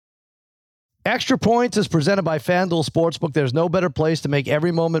Extra Points is presented by FanDuel Sportsbook. There's no better place to make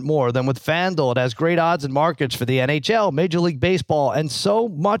every moment more than with FanDuel. It has great odds and markets for the NHL, Major League Baseball, and so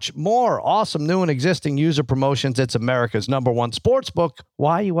much more. Awesome new and existing user promotions. It's America's #1 sportsbook.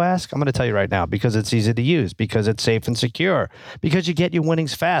 Why, you ask? I'm going to tell you right now. Because it's easy to use. Because it's safe and secure. Because you get your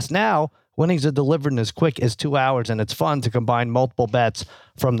winnings fast. Now, winnings are delivered in as quick as 2 hours, and it's fun to combine multiple bets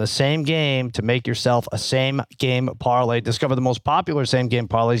from the same game to make yourself a same-game parlay. Discover the most popular same-game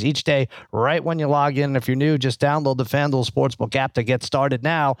parlays each day right when you log in. If you're new, just download the FanDuel Sportsbook app to get started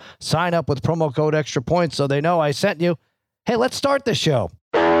now. Sign up with promo code Extra Points so they know I sent you. Hey, let's start the show.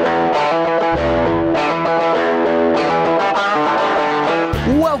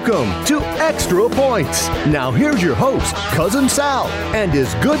 Welcome to Extra Points. Now here's your host, Cousin Sal, and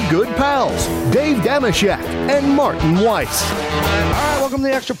his good pals, Dave Damashek and Martin Weiss. All right, welcome to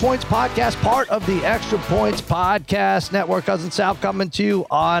the Extra Points Podcast, part of the Extra Points Podcast Network. Cousin Sal coming to you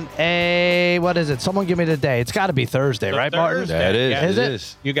on what is it? Someone give me the day. It's got to be Thursday, right, Martin? That is. Yeah, it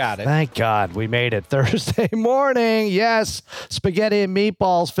is. You got it. Thank God we made it Thursday morning. Yes, spaghetti and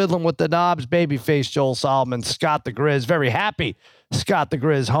meatballs, fiddling with the knobs, babyface Joel Solomon, Scott the Grizz, very happy. Scott the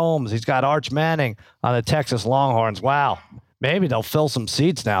Grizz Holmes. He's got Arch Manning on the Texas Longhorns. Wow. Maybe they'll fill some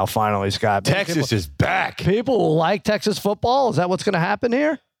seats now, finally, Scott. Texas is back. People will like Texas football. Is that what's going to happen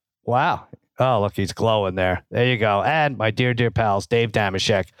here? Wow. Oh, look, he's glowing there. There you go. And my dear pals, Dave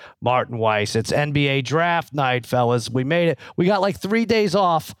Damashek, Martin Weiss. It's NBA draft night, fellas. We made it. We got like 3 days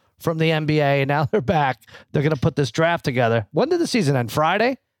off from the NBA, and now they're back. They're going to put this draft together. When did the season end?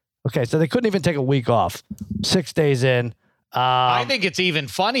 Friday? Okay, so they couldn't even take a week off. 6 days in. I think it's even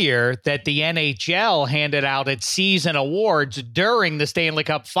funnier that the NHL handed out its season awards during the Stanley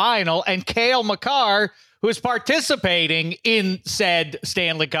Cup final, and Cale Makar, who is participating in said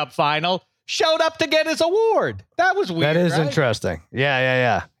Stanley Cup final, showed up to get his award. That was weird. That is right? interesting.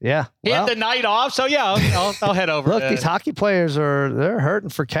 Yeah. He had the night off, so yeah, I'll head over. Look, these hockey players they're hurting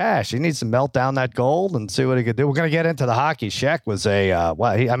for cash. He needs to melt down that gold and see what he could do. We're going to get into the hockey. Sheck was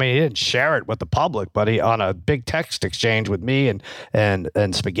he didn't share it with the public, but he on a big text exchange with me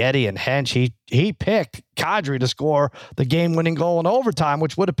and Spaghetti and Hench, he picked Kadri to score the game-winning goal in overtime,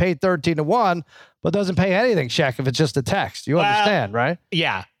 which would have paid 13-1, but doesn't pay anything, Sheck, if it's just a text. You understand, right?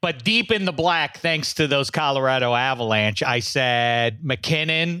 Yeah, but deep in the black, thanks to those Colorado Avalanche, I said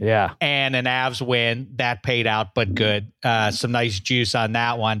McKinnon and an Avs win. That paid out, but good. Some nice juice on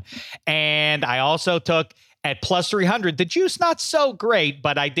that one. And I also took at plus 300. The juice not so great,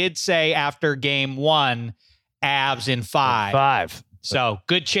 but I did say after game one, Avs in 5. So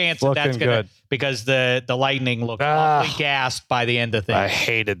good chance that that's going to, because the Lightning look awfully gassed by the end of things. I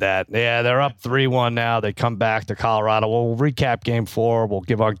hated that. Yeah, they're up 3-1 now. They come back to Colorado. We'll recap game 4. We'll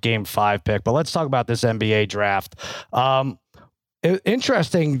give our game 5 pick, but let's talk about this NBA draft.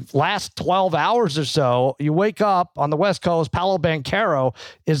 Interesting, last 12 hours or so, you wake up on the West Coast, Paolo Banchero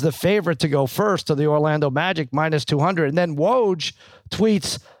is the favorite to go first to the Orlando Magic, minus 200. And then Woj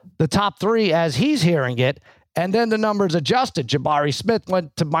tweets the top 3 as he's hearing it. And then the numbers adjusted. Jabari Smith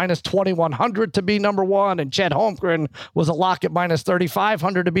went to minus 2,100 to be number 1, and Chet Holmgren was a lock at minus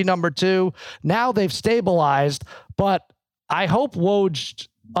 3,500 to be number 2. Now they've stabilized, but I hope Woj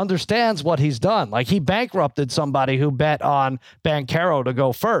understands what he's done. Like, he bankrupted somebody who bet on Banchero to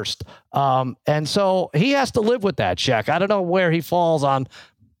go first. And so he has to live with that, Sheck. I don't know where he falls on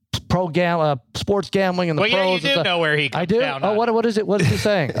sports gambling and the pros. Yeah, you do know where he comes down. Oh, what is it? What is he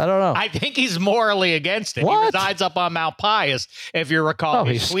saying? I don't know. I think he's morally against it. What? He resides up on Mount Pius, if you recall. Oh,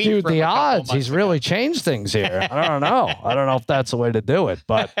 he skewed the odds. He's really changed things here. I don't know. I don't know if that's the way to do it,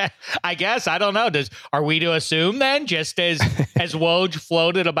 but I guess, I don't know. Are we to assume then, just as Woj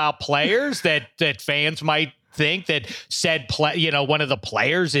floated about players, that fans might think that one of the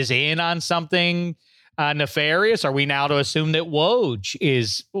players is in on something nefarious? Are we now to assume that Woj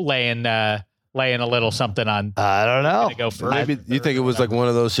is laying a little something on? I don't know. Go first. Maybe you think it was like one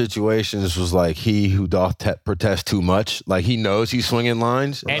of those situations was like he who doth protest too much. Like he knows he's swinging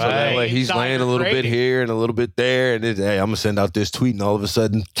lines. And so that way he's laying a little bit here and a little bit there. And hey, I'm going to send out this tweet, and all of a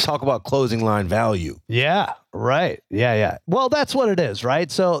sudden talk about closing line value. Yeah, right. Yeah. Well, that's what it is, right?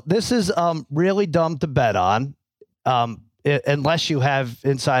 So this is really dumb to bet on. Unless you have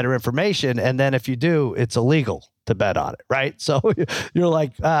insider information, and then if you do, it's illegal to bet on it, right? So you're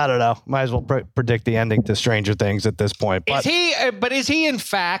like, I don't know, might as well predict the ending to Stranger Things at this point. But is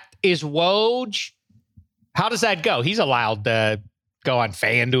Woj, how does that go? He's allowed to go on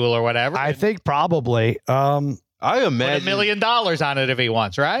FanDuel or whatever. I think probably. I imagine put $1 million on it if he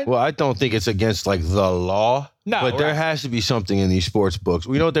wants, right? Well, I don't think it's against like the law. No, but there has to be something in these sports books.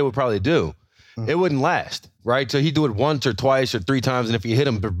 We know what they would probably do. it wouldn't last, right? So he'd do it once or twice or 3 times, and if you hit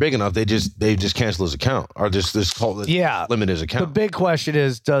him big enough, they just cancel his account or just limit his account. The big question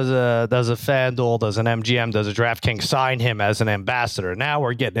is, does a FanDuel, does an MGM, does a DraftKings sign him as an ambassador? Now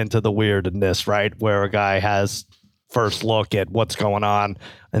we're getting into the weirdness, right? Where a guy has first look at what's going on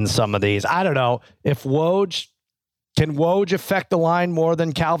in some of these. I don't know if can Woj affect the line more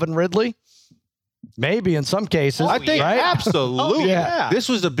than Calvin Ridley? Maybe in some cases. I think right? absolutely. Yeah. This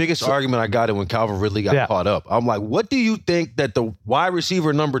was the biggest argument I got in when Calvin Ridley got caught up. I'm like, what do you think that the wide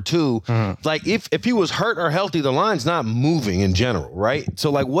receiver number 2, like if he was hurt or healthy, the line's not moving in general, right? So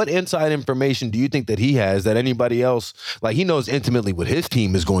like what inside information do you think that he has that anybody else, like he knows intimately what his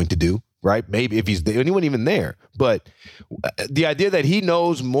team is going to do, right? Maybe if he's anyone even there. But the idea that he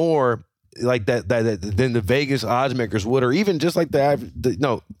knows more like that than the Vegas odds makers would, or even just like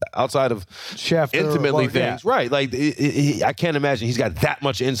outside of Schefter, intimately things, right? Like I can't imagine he's got that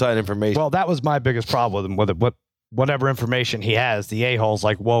much inside information. Well, that was my biggest problem with it. Whatever information he has, the a-holes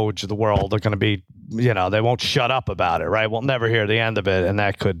like Woj of the world are going to be, they won't shut up about it, right? We'll never hear the end of it, and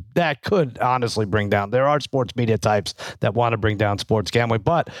that could honestly bring down. There are sports media types that want to bring down sports gambling,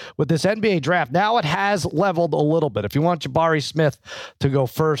 but with this NBA draft, now it has leveled a little bit. If you want Jabari Smith to go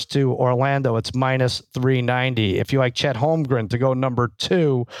first to Orlando, it's minus 390. If you like Chet Holmgren to go number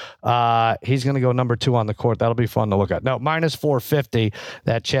 2, he's going to go number 2 on the court. That'll be fun to look at. No, minus 450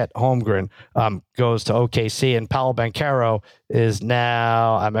 that Chet Holmgren goes to OKC, and Paolo Banchero is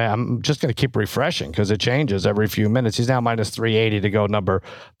now, I'm just going to keep refreshing because it changes every few minutes. He's now minus 380 to go number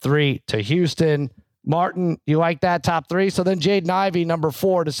 3 to Houston. Martin, you like that top 3? So then Jaden Ivey, number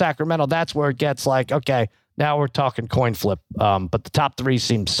 4 to Sacramento. That's where it gets like, okay, now we're talking coin flip. But the top 3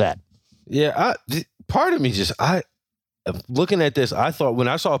 seems set. Yeah, part of me looking at this, I thought when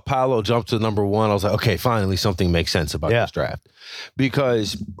I saw Paolo jump to number 1, I was like, okay, finally something makes sense about this draft.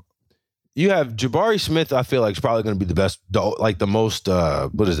 Because you have Jabari Smith, I feel like is probably going to be the best, like the most,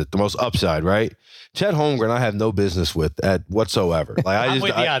 the most upside, right? Chet Holmgren, I have no business with whatsoever. Like I'm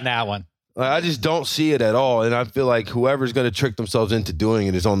with you on that one. I just don't see it at all, and I feel like whoever's going to trick themselves into doing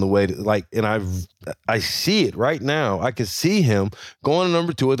it is on the way to and I see it right now. I can see him going to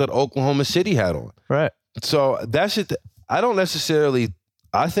number 2 with that Oklahoma City hat on. Right. So that's it. I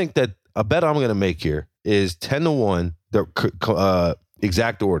think that a bet I'm going to make here is 10-1, the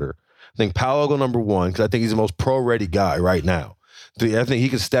exact order. I think Paolo go number 1 because I think he's the most pro-ready guy right now. I think he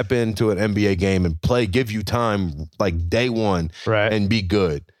can step into an NBA game and give you time like day 1 and be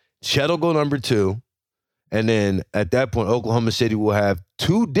good. Chet will go number 2. And then at that point, Oklahoma City will have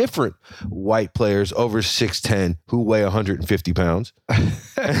 2 different white players over 6'10" who weigh 150 pounds.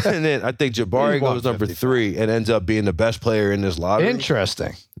 And then I think Jabari goes number 3 and ends up being the best player in this lottery.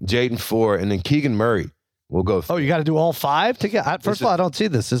 Interesting. Jaden 4, and then Keegan Murray will go 3. Oh, you got to do all 5 to get. First of all, I don't see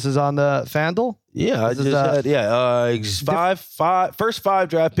this. This is on the FanDuel? Yeah, I just had, first 5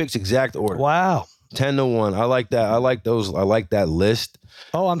 draft picks, exact order. Wow. 10-1. I like that. I like those. I like that list.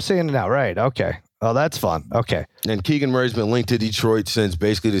 Oh, I'm seeing it now. Right. Okay. Oh, that's fun. Okay. And Keegan Murray's been linked to Detroit since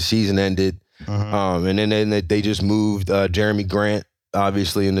basically the season ended. And then they just moved Jeremy Grant,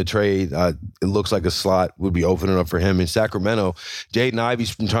 obviously, in the trade. It looks like a slot would be opening up for him. In Sacramento, Jaden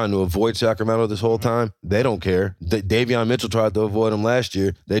Ivey's been trying to avoid Sacramento this whole time. They don't care. Davion Mitchell tried to avoid him last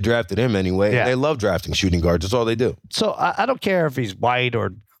year. They drafted him anyway. Yeah. They love drafting shooting guards. That's all they do. So I don't care if he's white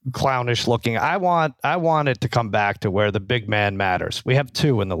or clownish looking. I want it to come back to where the big man matters. We have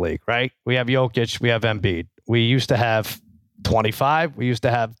 2 in the league, right? We have Jokic, we have Embiid. We used to have 25. We used to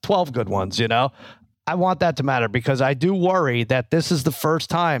have 12 good ones, I want that to matter because I do worry that this is the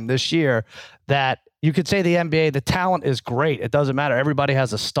first time this year that you could say the NBA, the talent is great. It doesn't matter. Everybody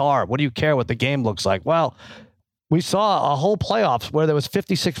has a star. What do you care what the game looks like? Well, we saw a whole playoffs where there was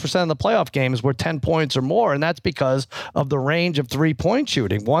 56% of the playoff games were 10 points or more, and that's because of the range of 3-point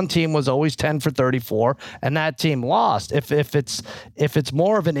shooting. One team was always 10 for 34, and that team lost. If it's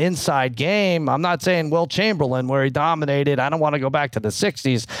more of an inside game, I'm not saying Will Chamberlain where he dominated. I don't want to go back to the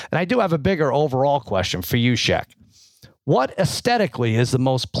 60s. And I do have a bigger overall question for you, Shaq. What aesthetically is the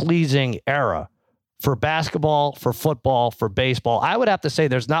most pleasing era for basketball, for football, for baseball? I would have to say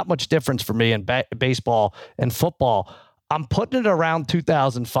there's not much difference for me in baseball and football. I'm putting it around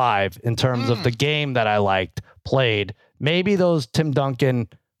 2005 in terms of the game that I liked, played. Maybe those Tim Duncan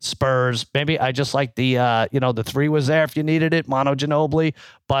Spurs. Maybe I just like the, the 3 was there if you needed it, Manu Ginobili,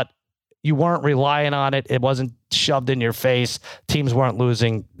 but you weren't relying on it. It wasn't shoved in your face. Teams weren't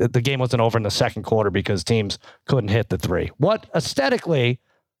losing. The game wasn't over in the second quarter because teams couldn't hit the 3. What aesthetically...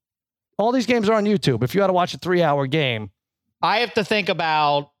 All these games are on YouTube. If you had to watch a 3-hour game, I have to think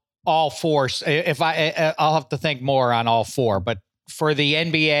about all 4. I'll have to think more on all 4. But for the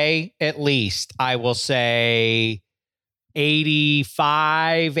NBA, at least, I will say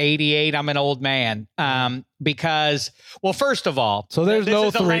 85, 88. I'm an old man. Because, well, first of all, so there's no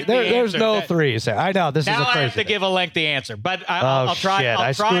three. There's no threes. I know this is a crazy. Now I have to give a lengthy answer, but I'll try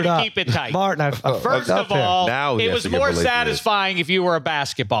to keep it tight. Martin, first of all, now it was more satisfying if you were a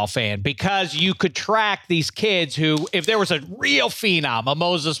basketball fan because you could track these kids who, if there was a real phenom, a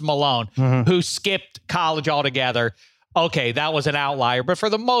Moses Malone, who skipped college altogether, okay, that was an outlier. But for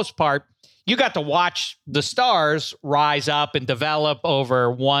the most part, you got to watch the stars rise up and develop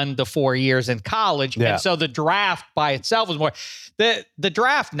over 1 to 4 years in college. Yeah. And so the draft by itself was more. The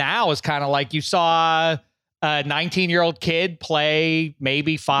draft now is kind of like you saw a 19-year-old kid play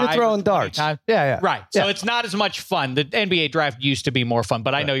maybe 5. You're throwing darts. Yeah. Right. So it's not as much fun. The NBA draft used to be more fun,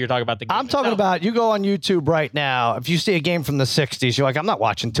 but I know you're talking about the game. I'm talking about, you go on YouTube right now. If you see a game from the 60s, you're like, I'm not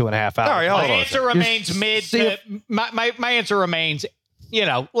watching 2.5 hours. All right, my answer remains my answer remains,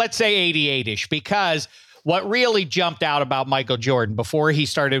 let's say 88-ish, because what really jumped out about Michael Jordan before he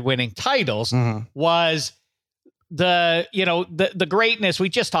started winning titles was the greatness. We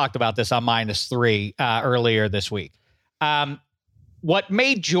just talked about this on -3 earlier this week. What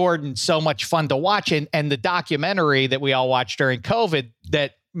made Jordan so much fun to watch, and the documentary that we all watched during COVID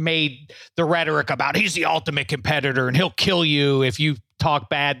that made the rhetoric about he's the ultimate competitor and he'll kill you if you talk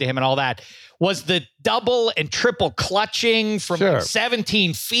bad to him and all that, was the double and triple clutching from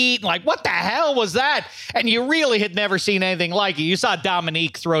 17 feet. Like, what the hell was that? And you really had never seen anything like it. You saw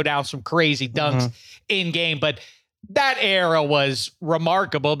Dominique throw down some crazy dunks in game, but that era was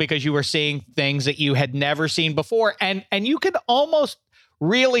remarkable because you were seeing things that you had never seen before. And you could almost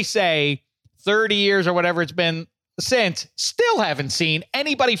really say 30 years or whatever it's been since, still haven't seen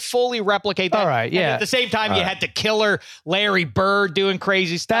anybody fully replicate that. All right, yeah. And at the same time, you had the killer Larry Bird doing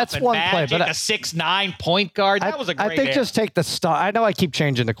crazy stuff. That's one play, but a 6'9" point guard. That was a great. I think just take the star. I know I keep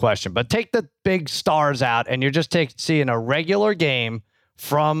changing the question, but take the big stars out, and you're just seeing a regular game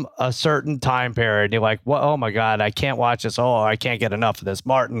from a certain time period. And you're like, well, oh my God, I can't watch this. Oh, I can't get enough of this.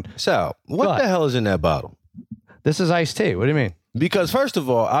 Martin. So what the hell is in that bottle? This is iced tea. What do you mean? Because first of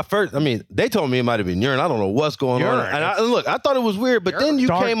all, they told me it might have been urine. I don't know what's going on. And I thought it was weird, but then you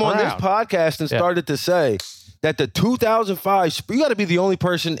came on this podcast and started to say that the 2005, you got to be the only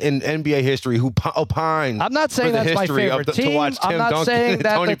person in NBA history who opines. I'm not saying that's my favorite team. To watch Tim Duncan, saying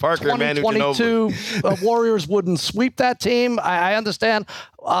that Tony the Parker, 2022 Warriors wouldn't sweep that team. I understand.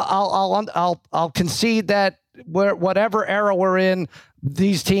 I'll concede that whatever era we're in,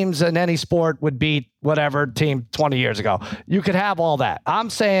 these teams in any sport would beat whatever team 20 years ago. You could have all that. I'm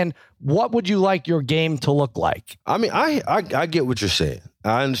saying, what would you like your game to look like? I mean, I get what you're saying.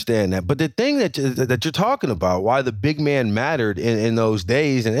 I understand that. But the thing that you're talking about, why the big man mattered in those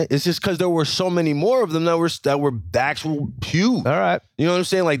days, and it's just because there were so many more of them that were actual huge. All right. You know what I'm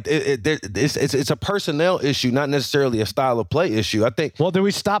saying? Like it's a personnel issue, not necessarily a style of play issue. I think. Well, do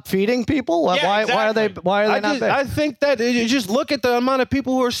we stop feeding people? Why are they not big? I think that you just look at the amount of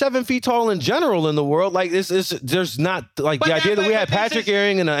people who are 7 feet tall in general in the world. Like there's not like the idea that we had Patrick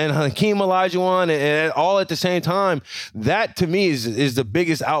Ewing and Hakeem Olajuwon and all at the same time. That to me is the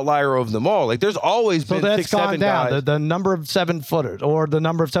biggest outlier of them all. Like there's always been 6, 7 guys. The number of 7-footers or the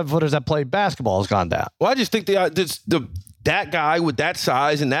number of 7-footers that play basketball has gone down. Well, I just think that guy with that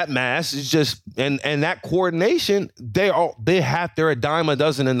size and that mass is just and that coordination. They're a dime a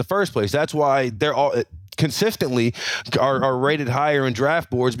dozen in the first place. That's why they're all consistently are rated higher in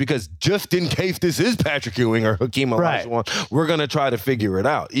draft boards, because just in case this is Patrick Ewing or Hakeem Olajuwon, we're going to try to figure it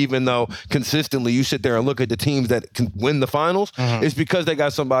out. Even though consistently you sit there and look at the teams that can win the finals, it's because they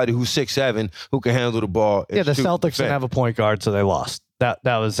got somebody who's 6'7" who can handle the ball. Yeah, the Celtics didn't have a point guard, so they lost. That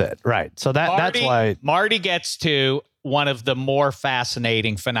was it. Right. So that's why Marty gets to one of the more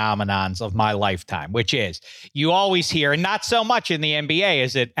fascinating phenomenons of my lifetime, which is you always hear, and not so much in the NBA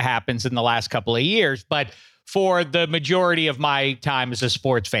as it happens in the last couple of years, but for the majority of my time as a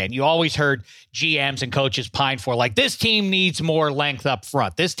sports fan, you always heard GMs and coaches pine for, like, this team needs more length up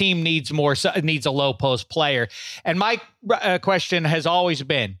front. This team needs a low post player. And my question has always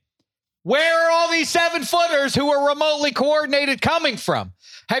been, where are all these 7-footers who are remotely coordinated coming from?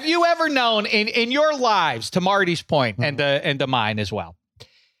 Have you ever known in your lives, to Marty's point, and to mine as well,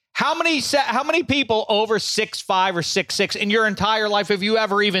 how many people over 6'5" or 6'6" in your entire life have you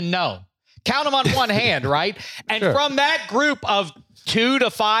ever even known? Count them on one hand, right? And from that group of 2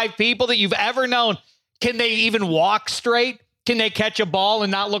 to 5 people that you've ever known, can they even walk straight? Can they catch a ball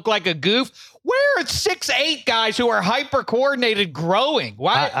and not look like a goof? Where are 6'8" guys who are hyper coordinated growing?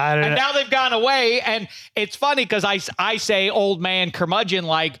 Why? And now they've gone away. And it's funny because I say old man curmudgeon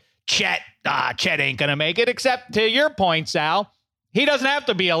like Chet ain't gonna make it. Except to your point, Sal, He doesn't have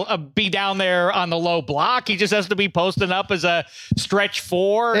to be down there on the low block. He just has to be posting up as a stretch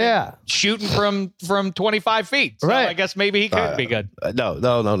 4, and shooting from 25 feet. So I guess maybe he could be good.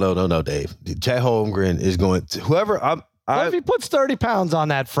 No, Dave. Chet Holmgren is going to whoever. What if he puts 30 pounds on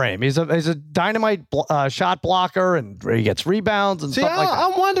that frame? He's a dynamite shot blocker, and he gets rebounds and stuff like that.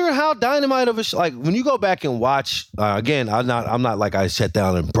 I'm wondering how dynamite of a like when you go back and watch again. I'm not like I sat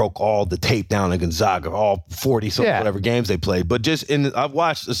down and broke all the tape down in Gonzaga, all 40 something whatever games they played. But just I've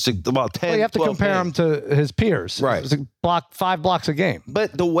watched about 10. Well, you have to compare him to his peers, right? It's 5 blocks a game.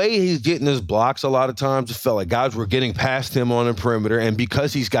 But the way he's getting his blocks, a lot of times it felt like guys were getting past him on the perimeter, and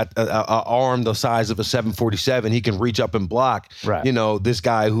because he's got an arm the size of a 747, he can reach up and block. Right. This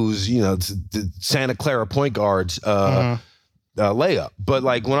guy who's the Santa Clara point guards layup. But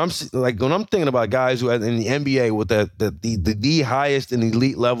like when I'm thinking about guys who in the NBA with the highest and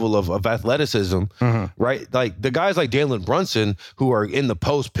elite level of athleticism, right? Like the guys like Jalen Brunson who are in the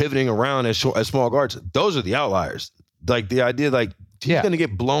post pivoting around as small guards, those are the outliers. Like the idea, like he's going to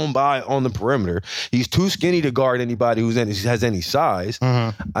get blown by on the perimeter. He's too skinny to guard anybody who has any size.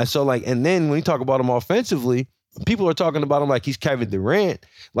 And then when you talk about him offensively, people are talking about him like he's Kevin Durant.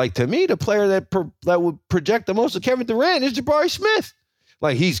 Like to me, the player that would project the most of Kevin Durant is Jabari Smith.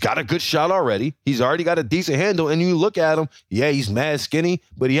 Like he's got a good shot already. He's already got a decent handle. And you look at him, he's mad skinny,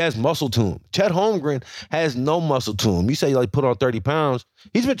 but he has muscle to him. Chet Holmgren has no muscle to him. You say like put on 30 pounds.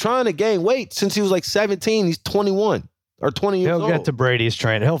 He's been trying to gain weight since he was like 17. He's 21. Or 20 years old. He'll get to Brady's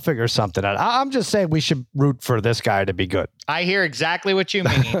train. He'll figure something out. I'm just saying we should root for this guy to be good. I hear exactly what you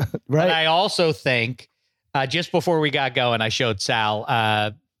mean. Right. But I also think, just before we got going, I showed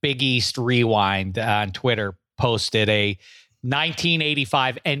Sal Big East Rewind on Twitter posted a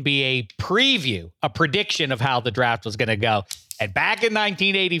 1985 NBA preview, a prediction of how the draft was going to go. And back in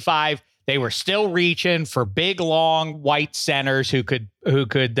 1985, they were still reaching for big, long white centers who could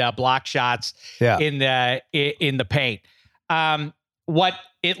block shots in the paint. What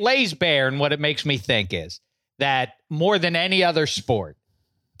it lays bare and what it makes me think is that more than any other sport,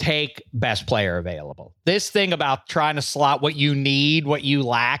 take best player available. This thing about trying to slot what you need, what you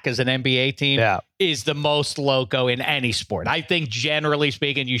lack as an NBA team is the most loco in any sport. I think generally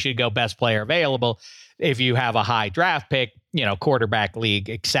speaking, you should go best player available if you have a high draft pick, quarterback league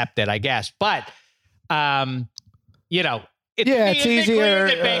accepted, I guess. But, it's easier.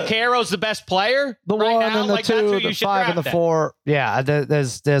 That Banchero's the best player. The right 1 now? and the 2, the 5 and the 4. Yeah,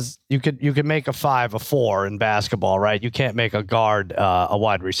 there's you could make a 5 a 4 in basketball, right? You can't make a guard a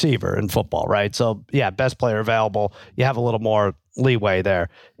wide receiver in football, right? So best player available. You have a little more leeway there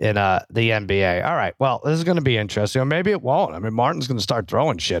in the NBA. All right. Well, this is going to be interesting. Or maybe it won't. I mean, Martin's going to start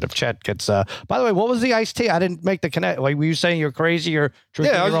throwing shit if Chet gets. By the way, what was the iced tea? I didn't make the connect. Like, were you saying you're crazy? You're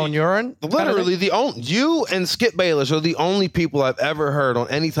drinking your own urine? Literally, you and Skip Bayless are the only people I've ever heard on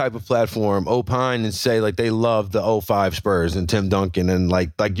any type of platform opine and say like they love the 05 Spurs and Tim Duncan and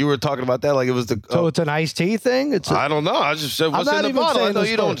like you were talking about that like it was the. So it's an iced tea thing. I don't know. I just said what's in the bottle. I know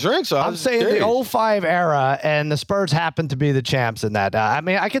you don't drink, so I'm saying the 05 era, and the Spurs happened to be the champs in that. I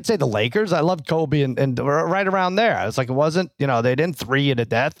mean, I could say the Lakers. I loved Kobe and right around there. It's like it wasn't, they didn't 3 you to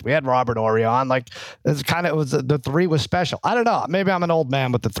death. We had Robert Orion. Like the 3 was special. I don't know. Maybe I'm an old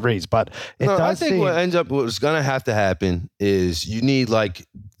man with the 3s, but I think what's going to have to happen is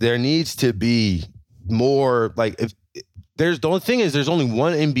there needs to be more if the only thing is there's only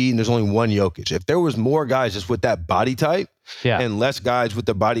one Embiid and there's only one Jokic. If there was more guys just with that body type and less guys with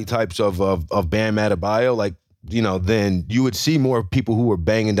the body types of Bam Adebayo, then you would see more people who were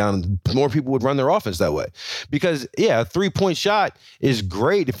banging down. More people would run their offense that way. Because, a 3-point shot is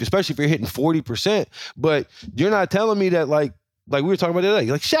great, especially if you're hitting 40%. But you're not telling me that, like we were talking about the other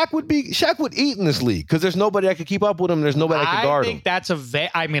day, like Shaq would eat in this league because there's nobody that could keep up with him. There's nobody that could guard him. I think that's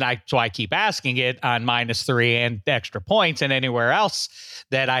so I keep asking it on -3 and extra points and anywhere else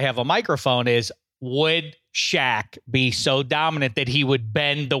that I have a microphone is, would Shaq be so dominant that he would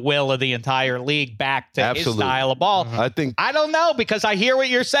bend the will of the entire league back to his style of ball? I don't know, because I hear what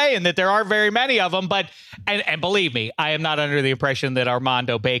you're saying, that there aren't very many of them, but and believe me, I am not under the impression that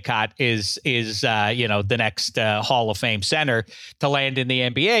Armando Bacot is the next Hall of Fame center to land in the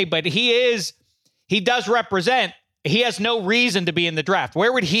NBA, but he does represent, he has no reason to be in the draft.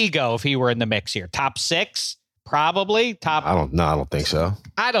 Where would he go if he were in the mix here? Top 6? Probably top. I don't think so.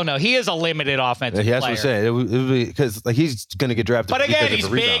 I don't know. He is a limited offensive player. That's what I'm saying. It would be because he's going to get drafted. But again, he's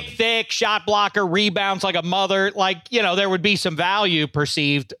big, thick, shot blocker, rebounds like a mother. There would be some value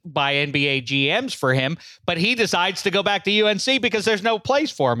perceived by NBA GMs for him. But he decides to go back to UNC because there's no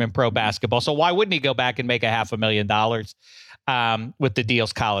place for him in pro basketball. So why wouldn't he go back and make $500,000? with the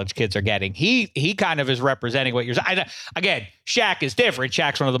deals college kids are getting. He kind of is representing what you're saying. Again, Shaq is different.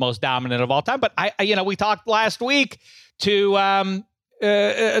 Shaq's one of the most dominant of all time. But we talked last week to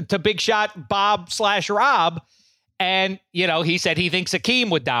Big Shot Bob/Rob, and he said he thinks Akeem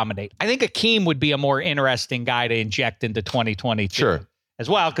would dominate. I think Akeem would be a more interesting guy to inject into 2022. Sure. As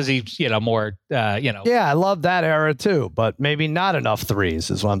well, because he's more Yeah, I love that era too, but maybe not enough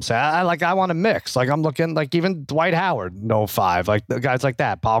threes is what I'm saying. I want to mix. Like I'm looking like even Dwight Howard, 05, like the guys like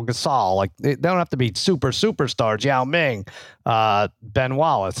that, Paul Gasol. Like they don't have to be superstars. Yao Ming, Ben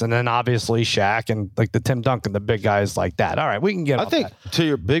Wallace, and then obviously Shaq and like the Tim Duncan, the big guys like that. All right, we can get. I think that. To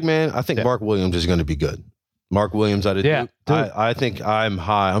your big man, I think Mark Williams is going to be good. Mark Williams out of Duke. I think I'm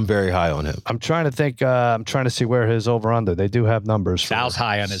high. I'm very high on him. I'm trying to think. I'm trying to see where his over under. They do have numbers. Sal's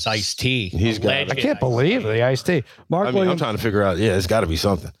high on his iced tea. He's got. I can't believe the iced tea. Mark Williams. I'm trying to figure out. Yeah, it's got to be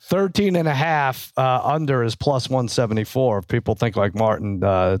something. 13.5 under is plus 174. If people think like Martin,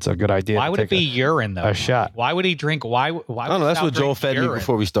 it's a good idea. Why would it be urine though? A shot. Why would he drink? Why? I don't know. That's what Joel fed me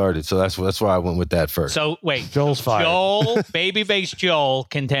before we started. So that's why I went with that first. So wait, Joel's fired. Babyface Joel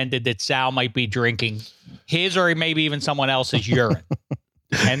contended that Sal might be drinking his or maybe even someone else's urine.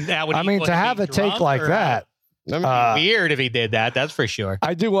 And that would. To have a take like that. It'd be weird if he did that. That's for sure.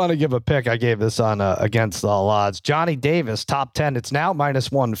 I do want to give a pick. I gave this on Against All Odds. Johnny Davis, top 10. It's now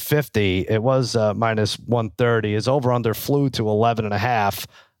minus 150. It was minus 130. His over-under flew to 11.5.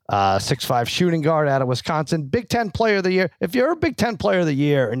 6'5" shooting guard out of Wisconsin. Big Ten player of the year. If you're a Big Ten player of the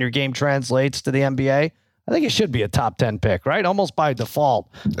year and your game translates to the NBA, I think it should be a top 10 pick, right? Almost by default.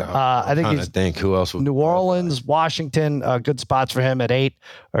 I think who else would New Orleans, Washington, good spots for him at 8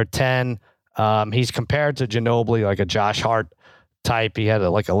 or 10. He's compared to Ginobili, like a Josh Hart type. He had a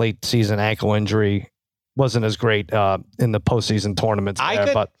late season ankle injury. Wasn't as great in the postseason tournaments.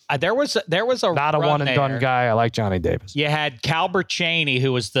 There was a not a one and done guy. I like Johnny Davis. You had Calbert Chaney,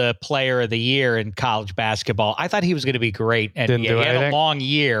 who was the player of the year in college basketball. I thought he was going to be great, and he had a long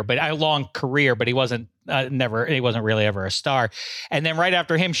year, but a long career. But he wasn't he wasn't really ever a star. And then right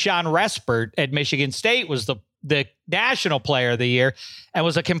after him, Sean Respert at Michigan State was the national player of the year and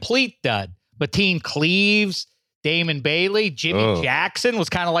was a complete dud. Mateen Cleaves, Damon Bailey, Jimmy Jackson was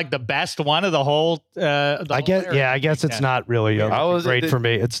kind of like the best one of the whole. I guess it's not really great for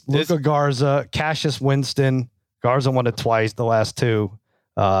me. It's Luka Garza, Cassius Winston. Garza won it twice, the last two.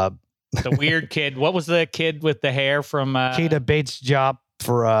 The weird kid. What was the kid with the hair from? Keita Bates-Diop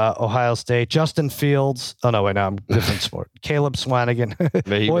for Ohio State. Justin Fields. Oh, no, wait, no, I'm different sport. Caleb Swanigan.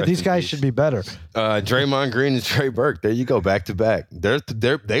 Boy, these guys should be better. Draymond Green and Trey Burke. There you go, back to back.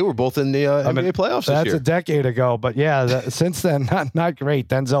 They were both in the NBA playoffs this year. That's a decade ago, but yeah, since then, not great.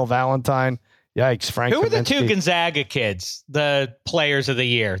 Denzel Valentine. Yikes, Frank. Who were the two Gonzaga kids, the players of the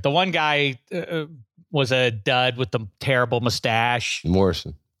year? The one guy was a dud with the terrible mustache.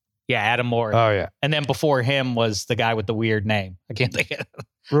 Morrison. Yeah, Adam Morrison. Oh, yeah. And then before him was the guy with the weird name. I can't think of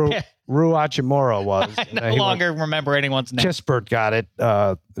it. Ru Hachimura was. I no longer remember anyone's name. Kispert got it.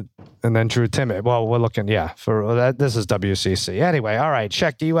 And then Drew Timmett. Well, we're looking, for that. This is WCC. Anyway, all right.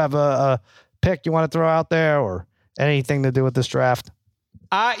 Shek, do you have a pick you want to throw out there or anything to do with this draft?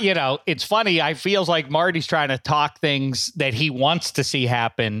 It's funny. I feels like Marty's trying to talk things that he wants to see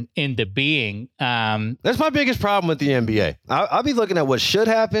happen into being. That's my biggest problem with the NBA. I'll be looking at what should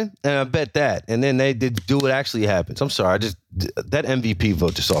happen, and I bet that, and then they did do what actually happens. I'm sorry, that MVP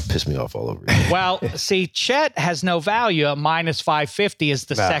vote just all pissed me off all over again. Well, see, Chet has no value at minus 550 as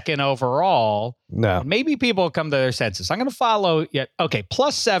the second overall. No, and maybe people will come to their senses. I'm going to follow. Okay,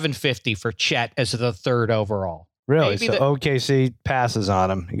 plus 750 for Chet as the third overall. Really? Maybe so OKC passes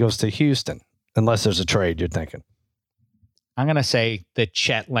on him. He goes to Houston, unless there's a trade, you're thinking. I'm going to say that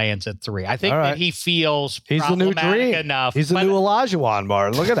Chet lands at 3. I think that he feels he's the new dream enough. He's the new Olajuwon,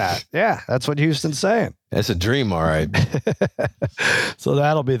 Martin. Look at that. Yeah, that's what Houston's saying. That's a dream, all right. So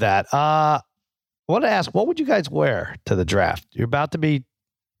that'll be that. I want to ask, what would you guys wear to the draft? You're about to be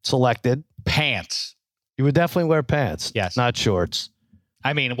selected. Pants. You would definitely wear pants. Yes. Not shorts.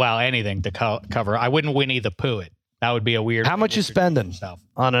 I mean, anything to cover. I wouldn't Winnie the Pooh it. That would be a weird. How much you spending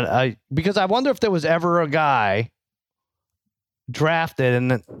on it? Because I wonder if there was ever a guy drafted and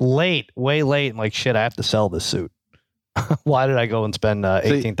then way late, and like, shit, I have to sell this suit. Why did I go and spend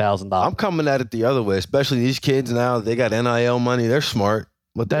 $18,000? I'm coming at it the other way, especially these kids now. They got NIL money. They're smart.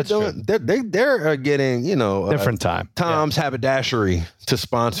 What they're doing, they're getting, different time. Tom's Haberdashery to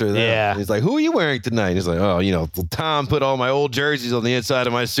sponsor them. Yeah. He's like, who are you wearing tonight? He's like, Tom put all my old jerseys on the inside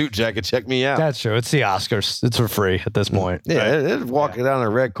of my suit jacket. Check me out. That's true. It's the Oscars. It's for free at this point. Yeah. Right? They're walking down a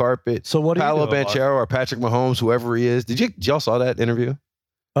red carpet. So what do Paolo you do? Banchero or Patrick Mahomes, whoever he is. Did y'all saw that interview?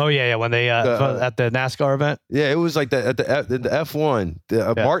 Oh yeah. When they at the NASCAR event. Yeah, it was like at the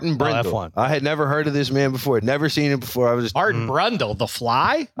F1. Martin Brundle. F1. I had never heard of this man before. I'd never seen him before. I was just Martin Brundle, the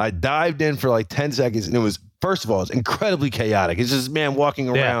Fly. I dived in for like 10 seconds, and it was. First of all, it's incredibly chaotic. It's just this man walking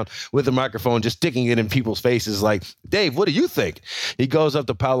around with a microphone, just sticking it in people's faces like, Dave, what do you think? He goes up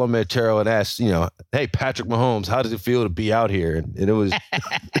to Paulo Machero and asks, hey, Patrick Mahomes, how does it feel to be out here? And it was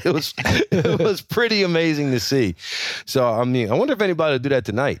it was pretty amazing to see. So, I wonder if anybody would do that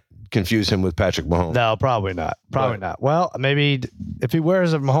tonight, confuse him with Patrick Mahomes. No, probably not. Probably not. Well, maybe if he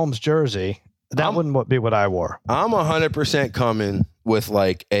wears a Mahomes jersey, that wouldn't be what I wore. I'm 100% coming with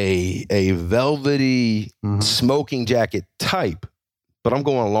like a velvety smoking jacket type, but I'm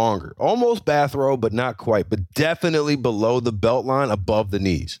going longer. Almost bathrobe, but not quite, but definitely below the belt line, above the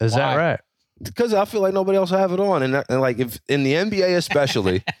knees. Is that right? Because I feel like nobody else will have it on. And like if in the NBA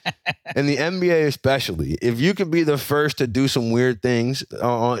especially, if you could be the first to do some weird things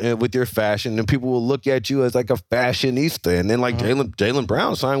with your fashion, then people will look at you as like a fashionista. And then like Jaylen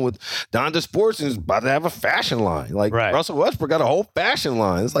Brown signed with Donda Sports and is about to have a fashion line. Like Russell Westbrook got a whole fashion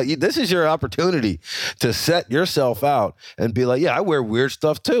line. It's like, this is your opportunity to set yourself out and be like, yeah, I wear weird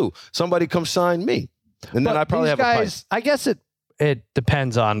stuff too. Somebody come sign me. And then I probably have a pipe. I guess it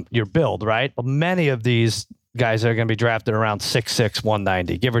depends on your build, right? But many of these guys are going to be drafted around 6'6",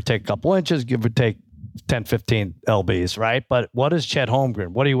 190, give or take a couple inches, give or take 10, 15 lbs, right? But what is Chet Holmgren?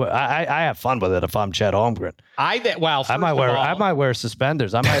 What do you? I have fun with it if I'm Chet Holmgren. I might wear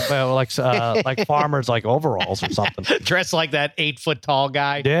suspenders. I might wear like farmers like overalls or something. Dress like that 8 foot tall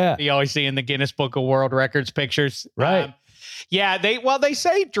guy. Yeah, you always see in the Guinness Book of World Records pictures. Right. They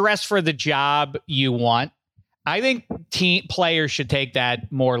say dress for the job you want. I think players should take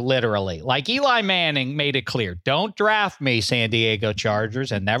that more literally. Like Eli Manning made it clear, don't draft me, San Diego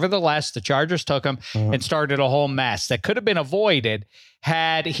Chargers. And nevertheless, the Chargers took him and started a whole mess that could have been avoided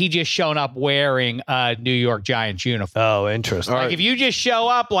had he just shown up wearing a New York Giants uniform. Oh, interesting. Like if you just show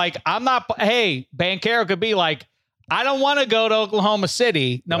up like, Banchero could be like, I don't want to go to Oklahoma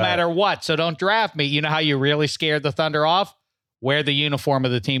City no matter what, so don't draft me. You know how you really scared the Thunder off? Wear the uniform of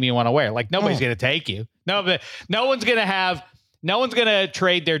the team you want to wear. Like nobody's going to take you. No one's going to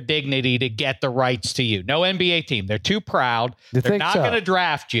trade their dignity to get the rights to you. No NBA team. They're too proud. They're not going to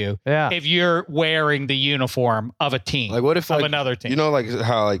draft you if you're wearing the uniform of a team. Like what if another team? You know, like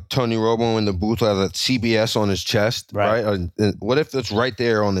how like Tony Romo in the booth has that CBS on his chest, right? And what if it's right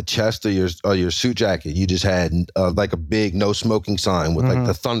there on the chest of your suit jacket? You just had like a big no smoking sign with like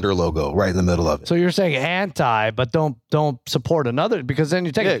the Thunder logo right in the middle of it. So you're saying anti, but don't support another, because then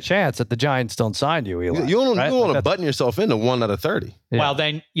you take a chance that the Giants don't sign you, Eli. You don't want to button yourself into 1 out of 30. Yeah. Well,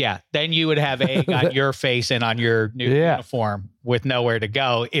 then you would have egg on your face and on your new uniform with nowhere to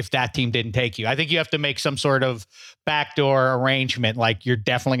go if that team didn't take you. I think you have to make some sort of backdoor arrangement. Like, you're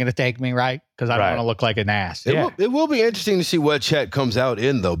definitely going to take me, right? Because I don't want to look like an ass. It will be interesting to see what Chet comes out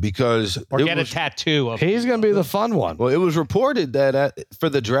in, though, because a tattoo. He's going to be the fun one. Well, it was reported that for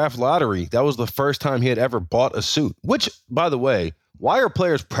the draft lottery, that was the first time he had ever bought a suit. Which, by the way, why are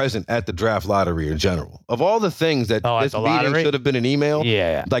players present at the draft lottery in general? Of all the things that this meeting should have been an email,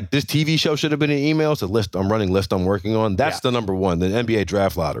 like this TV show should have been an email. It's a list I'm working on. That's the number one, the NBA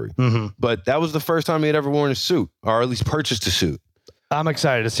draft lottery. Mm-hmm. But that was the first time he had ever worn a suit, or at least purchased a suit. I'm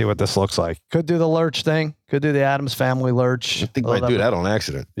excited to see what this looks like. Could do the Lurch thing. Could do the Addams Family Lurch. I think might do that on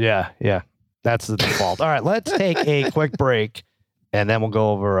accident. Yeah. That's the default. All right, let's take a quick break, and then we'll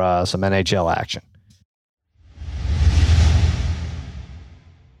go over some NHL action.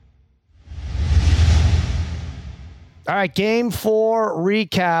 All right, Game 4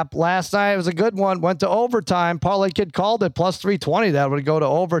 recap. Last night, it was a good one. Went to overtime. Parlay Kid called it plus 320. That would go to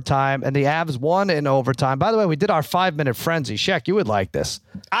overtime, and the Avs won in overtime. By the way, we did our 5-minute frenzy. Sheck, you would like this.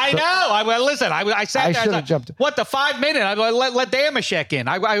 I know. Listen, I sat there. I jumped. What, the 5 minute? I let Damashek in.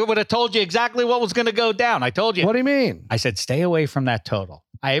 I would have told you exactly what was going to go down. I told you. What do you mean? I said, stay away from that total.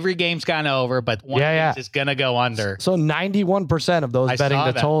 Every game's gone over, but one of these is going to go under. So 91% of those betting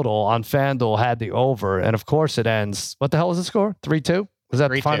the total on FanDuel had the over. And of course it ends. What the hell is the score? 3-2? Was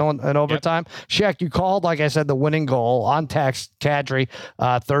that the final in overtime? Yep. Sheck, you called, like I said, the winning goal on text, Kadri,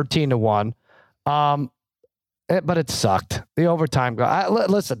 13-1. But it sucked. The overtime goal.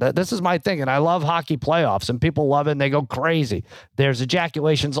 Listen, this is my thing, and I love hockey playoffs, and people love it, and they go crazy. There's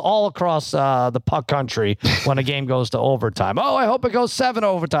ejaculations all across the puck country when a game goes to overtime. Oh, I hope it goes 7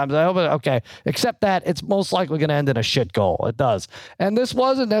 overtimes. I hope okay. Except that it's most likely going to end in a shit goal. It does. And this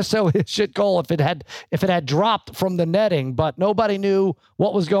wasn't necessarily a shit goal if it had dropped from the netting, but nobody knew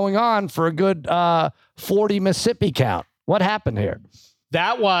what was going on for a good 40 Mississippi count. What happened here?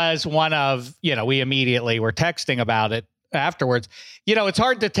 That was one of, we immediately were texting about it afterwards. It's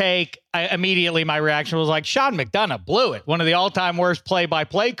hard to take. Immediately, my reaction was like, Sean McDonough blew it. One of the all-time worst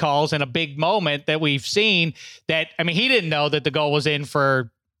play-by-play calls in a big moment that we've seen. He didn't know that the goal was in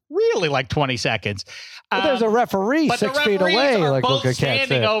for really like 20 seconds. But there's a referee 6 feet away. Are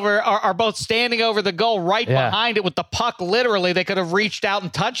both standing over the goal right behind it with the puck. Literally, they could have reached out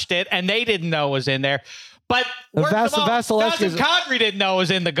and touched it, and they didn't know it was in there. But Nazem Kadri didn't know it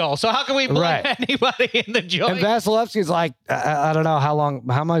was in the goal. So how can we blame anybody in the joint? And Vasilevsky's like, I don't know how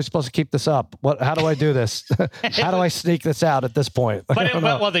am I supposed to keep this up? How do I do this? How do I sneak this out at this point?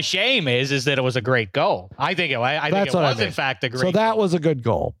 But the shame is that it was a great goal. I think it was in fact a great goal. So that was a good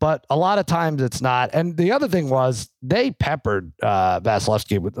goal, but a lot of times it's not. And the other thing was they peppered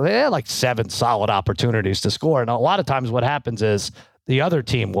Vasilevsky. They had like 7 solid opportunities to score. And a lot of times what happens is the other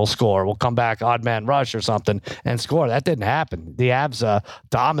team will come back, odd man rush or something, and score. That didn't happen. The Avs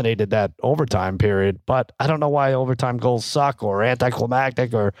dominated that overtime period, but I don't know why overtime goals suck or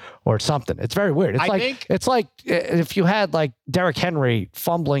anticlimactic or something. It's very weird. It's like if you had like Derrick Henry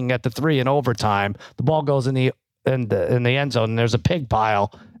fumbling at the 3 in overtime, the ball goes in the end zone and there's a pig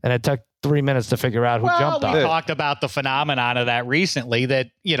pile, and it took 3 minutes to figure out who jumped on it. We talked about the phenomenon of that recently, that,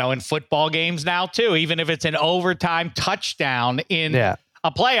 in football games now too, even if it's an overtime touchdown in a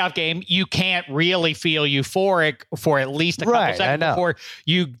playoff game, you can't really feel euphoric for at least a couple seconds before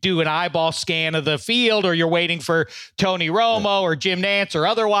you do an eyeball scan of the field, or you're waiting for Tony Romo or Jim Nantz or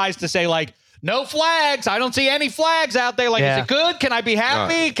otherwise to say like, no flags. I don't see any flags out there. Like, is it good? Can I be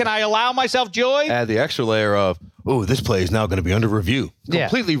happy? Can I allow myself joy? Add the extra layer of, this play is now going to be under review.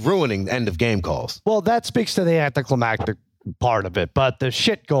 Completely ruining end of game calls. Well, that speaks to the anticlimactic part of it. But the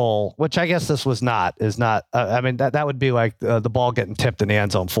shit goal, which I guess this was not, is not. That would be like the ball getting tipped in the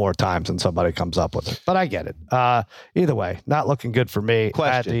end zone 4 times and somebody comes up with it. But I get it. Either way, not looking good for me.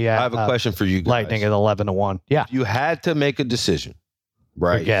 Question. I have a question for you guys. Lightning at 11-1. Yeah. You had to make a decision.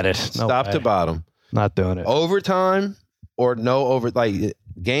 Right. Forget it. Top to bottom. Not doing it. Overtime or no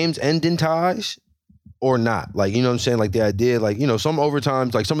games end in ties or not. Like, you know what I'm saying? Like the idea, like, some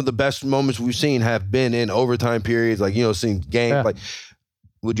overtimes, like some of the best moments we've seen have been in overtime periods. Like, seeing games, like,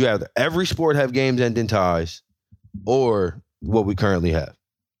 would you have every sport have games end in ties or what we currently have?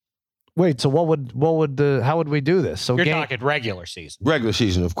 Wait, so how would we do this? So you're talking regular season. Regular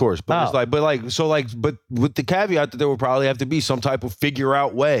season, of course. But it's but with the caveat that there would probably have to be some type of figure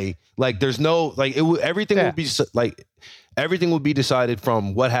out way. Like there's no, like everything would be like, everything would be decided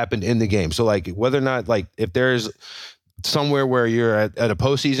from what happened in the game. So like whether or not, like if there's somewhere where you're at a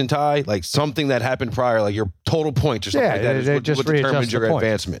postseason tie, like something that happened prior, like your total points or something like that is what determines your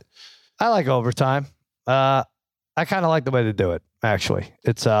advancement. I like overtime. I kind of like the way to do it, actually.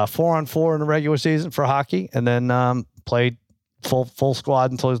 It's 4-on-4 in the regular season for hockey, and then played full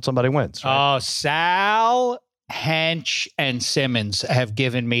squad until somebody wins. Right? Oh, Sal, Hench, and Simmons have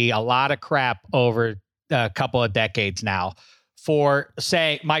given me a lot of crap over a couple of decades now for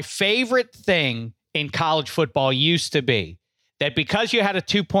saying my favorite thing in college football used to be that because you had a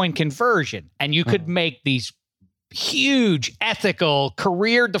 2-point conversion and you could make these huge ethical,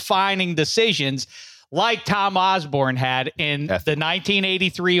 career-defining decisions like Tom Osborne had in the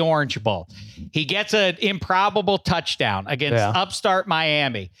 1983 Orange Bowl. He gets an improbable touchdown against upstart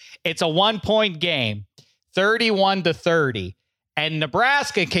Miami. It's a 1-point game, 31-30, and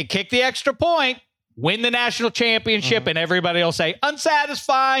Nebraska can kick the extra point, win the national championship, and everybody will say,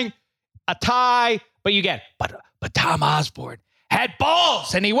 unsatisfying, a tie, but you get it. But Tom Osborne had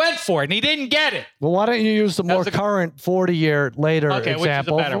balls, and he went for it, and he didn't get it. Well, why don't you use the more current 40-year later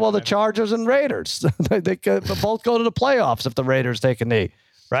example? Well, the Chargers and Raiders. they could both go to the playoffs if the Raiders take a knee,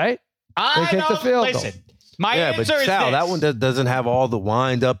 right? They kick the field goal. My answer is Sal, this. That one doesn't have all the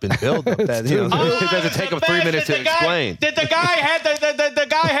wind up and build up. That it doesn't take him 3 minutes to explain. The guy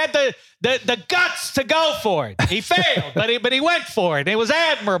had the guts to go for it. He failed, but he went for it. It was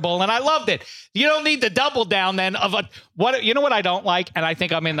admirable, and I loved it. You don't need to double down then of what you know what I don't like, and I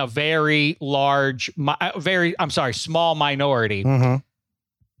think I'm in a very small minority.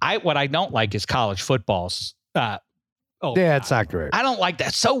 What I don't like is college football's. It's not great. I don't like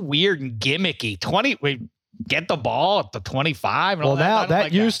that. So weird and gimmicky. Get the ball at the 25. Well, now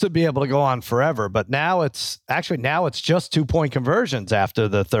that used to be able to go on forever, but now it's just 2-point conversions after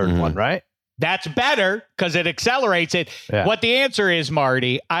the third one, right? That's better because it accelerates it. Yeah. What the answer is,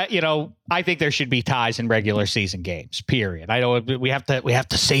 Marty, I think there should be ties in regular season games, period. I know we have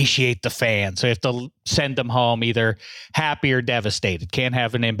to satiate the fans. So we have to send them home either happy or devastated. Can't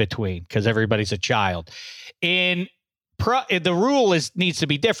have an in-between because everybody's a child. The rule needs to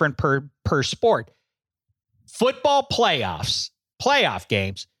be different per sport. Football playoff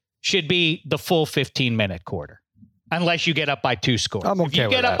games should be the full 15-minute quarter. unless you get up by 2 scores. I'm okay if you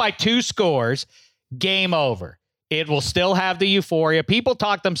with get that. up by 2 scores, game over. It will still have the euphoria. People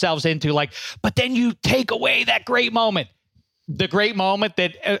talk themselves into like, but then you take away that great moment. The great moment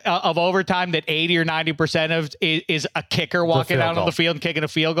that of overtime that 80 or 90% of is a kicker walking out on the field and kicking a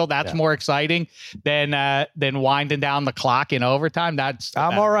field goal. That's more exciting than winding down the clock in overtime.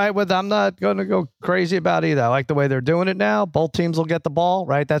 I'm all right with. I'm not going to go crazy about either. I like the way they're doing it now. Both teams will get the ball,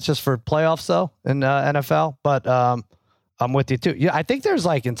 right? That's just for playoffs though in NFL. But I'm with you too. Yeah, I think there's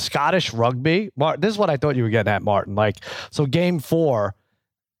like in Scottish rugby. This is what I thought you were getting at, Martin. Like, so game 4.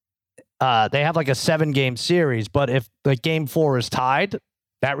 They have like a 7-game series, but if the game 4 is tied,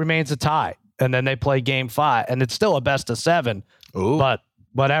 that remains a tie. And then they play game 5 and it's still a best of 7, but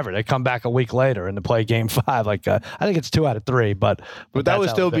whatever. They come back a week later and they play game 5. Like, I think it's 2 out of 3, but that would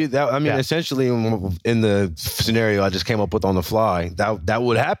still be that. I mean, essentially in the scenario I just came up with on the fly, that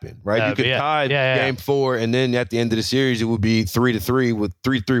would happen, right? You could tie game 4 and then at the end of the series, it would be 3-3 with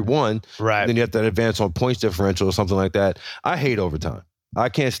 3-3-1. Right. Then you have to advance on points differential or something like that. I hate overtime. I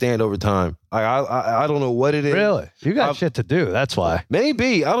can't stand overtime. I don't know what it is. Really? You got shit to do. That's why.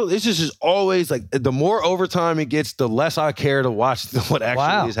 Maybe. It's just always like the more overtime it gets, the less I care to watch what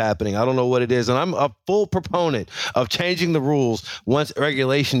actually is happening. I don't know what it is. And I'm a full proponent of changing the rules once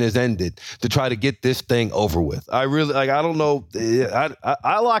regulation is ended to try to get this thing over with. I really I don't know.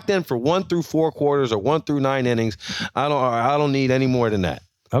 I locked in for 1 through 4 quarters or 1 through 9 innings. I don't need any more than that.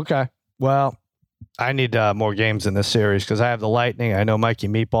 Okay. Well, I need more games in this series because I have the Lightning. I know Mikey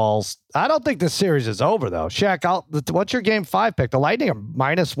Meatballs. I don't think this series is over though. Shaq, what's your game 5 pick? The Lightning are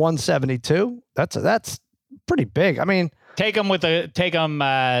minus 172. That's pretty big. I mean, take them the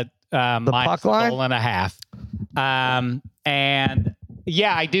puck line -1.5. And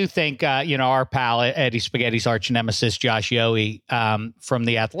yeah, I do think our pal Eddie Spaghetti's arch nemesis Josh Yohe from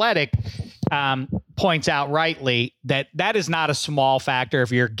The Athletic points out rightly that is not a small factor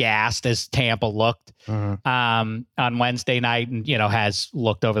if you're gassed as Tampa looked on Wednesday night and has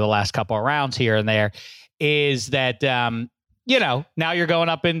looked over the last couple of rounds here and there, is that now you're going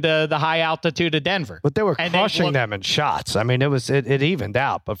up into the high altitude of Denver. But they were crushing them in shots. I mean, it evened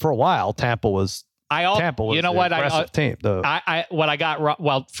out, but for a while Tampa was aggressive team.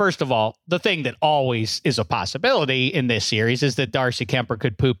 Well, first of all, the thing that always is a possibility in this series is that Darcy Kemper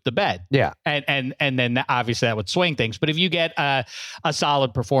could poop the bed. Yeah. And then obviously that would swing things. But if you get a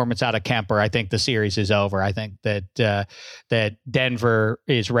solid performance out of Kemper, I think the series is over. I think that Denver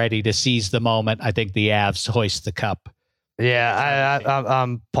is ready to seize the moment. I think the Avs hoist the cup. Yeah,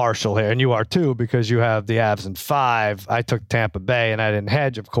 I'm partial here, and you are too, because you have the Avs in 5. I took Tampa Bay, and I didn't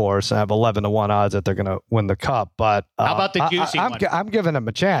hedge, of course. I have 11-1 odds that they're going to win the cup. But how about the juicy one? I'm giving them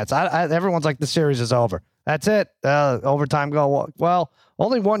a chance. Everyone's like, the series is over. That's it. Overtime go. Well,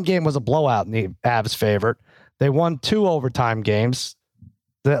 only one game was a blowout in the Avs' favorite. They won 2 overtime games.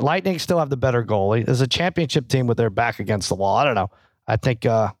 The Lightning still have the better goalie. There's a championship team with their back against the wall. I don't know. I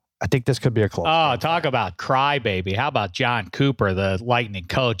think this could be a close game. Talk about crybaby. How about John Cooper, the Lightning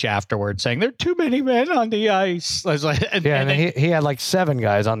coach, afterwards saying there are too many men on the ice? And he had like 7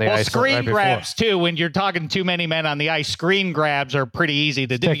 guys on the ice. Screen grabs too. When you're talking too many men on the ice, screen grabs are pretty easy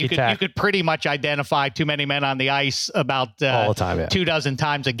to do. You could pretty much identify too many men on the ice about all the time, 24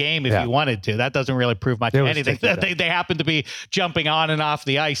 times a game if you wanted to. That doesn't really prove much of anything. They happen to be jumping on and off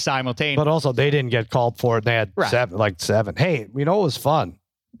the ice simultaneously. But also they didn't get called for it. They had 7. Hey, you know what was fun?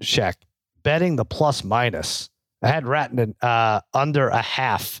 Shaq, betting the plus minus. I had Ratton under a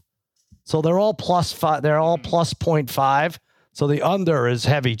half. So they're all plus 5. They're all plus 0.5. So the under is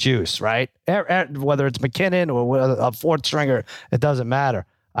heavy juice, right? Whether it's McKinnon or a 4th stringer, it doesn't matter.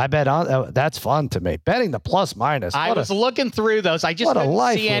 I bet on that's fun to me. Betting the plus minus. I was looking through those. I just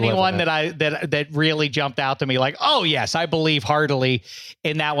didn't see anyone that really jumped out to me like, oh yes, I believe heartily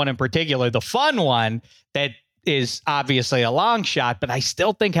in that one in particular. The fun one that is obviously a long shot, but I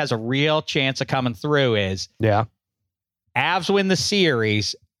still think has a real chance of coming through is Avs win the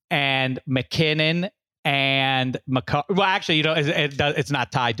series and McKinnon and Makar. Well, actually, it's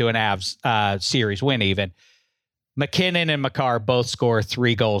not tied to an Avs series win even. McKinnon and Makar both score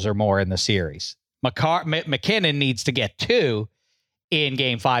 3 goals or more in the series. McKinnon needs to get 2 in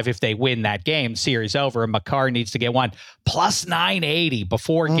game 5 if they win that game. Series over, and Makar needs to get 1 plus 980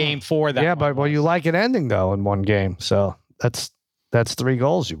 before game 4. But you like an ending though in one game, so that's 3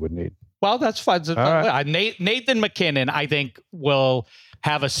 goals you would need. Well, that's fun. Right. Nathan McKinnon, I think, will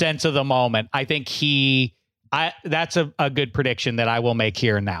have a sense of the moment. I think that's a good prediction that I will make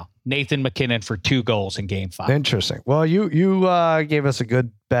here and now. Nathan McKinnon for 2 goals in game 5. Interesting. Well, you gave us a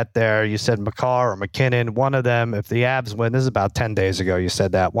good bet there. You said Makar or McKinnon. One of them, if the Avs win, this is about 10 days ago, you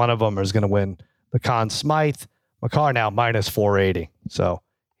said that one of them is going to win the Conn Smythe. Makar now minus 480. So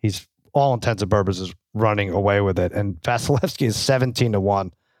he's all intents and purposes running away with it. And Vasilevsky is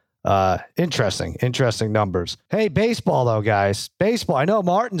 17-1. Interesting numbers. Hey, baseball though, guys. Baseball. I know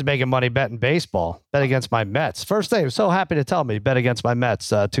Martin's making money betting baseball. Bet against my Mets. First day, he was so happy to tell me bet against my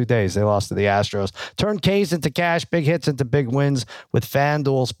Mets. 2 days they lost to the Astros. Turn Ks into cash, big hits into big wins with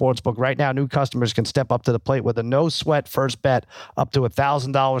FanDuel Sportsbook. Right now, new customers can step up to the plate with a no sweat first bet up to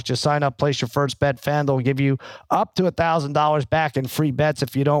 $1,000. Just sign up, place your first bet. FanDuel will give you up to $1,000 back in free bets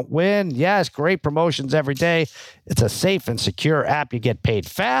if you don't win. Yes, great promotions every day. It's a safe and secure app. You get paid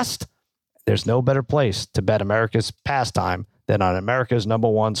fast. There's no better place to bet America's pastime than on America's #1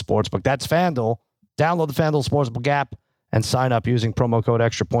 sportsbook. That's FanDuel. Download the FanDuel Sportsbook app and sign up using promo code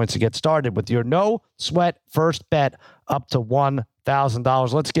Extra Points to get started with your no sweat first bet up to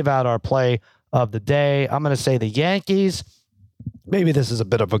 $1,000. Let's give out our play of the day. I'm going to say the Yankees. Maybe this is a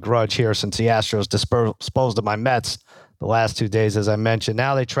bit of a grudge here since the Astros disposed of my Mets the last 2 days, as I mentioned.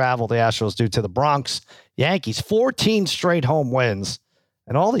 Now they travel, the Astros do, to the Bronx. Yankees, 14 straight home wins.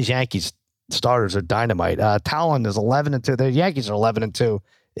 And all these Yankees starters are dynamite. Talon is 11-2. The Yankees are 11-2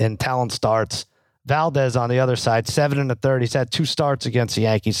 in Talon starts. Valdez on the other side, 7 1/3. He's had 2 starts against the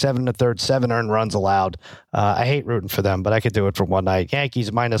Yankees, 7 1/3, 7 earned runs allowed. I hate rooting for them, but I could do it for one night.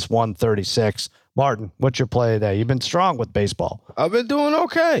 Yankees minus 136. Martin, what's your play today? You've been strong with baseball. I've been doing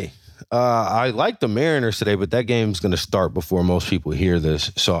okay. I like the Mariners today, but that game's going to start before most people hear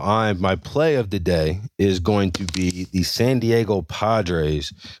this. So my play of the day is going to be the San Diego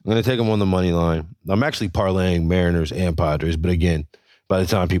Padres. I'm going to take them on the money line. I'm actually parlaying Mariners and Padres, but again, by the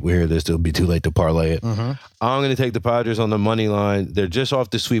time people hear this, it'll be too late to parlay it. Mm-hmm. I'm going to take the Padres on the money line. They're just off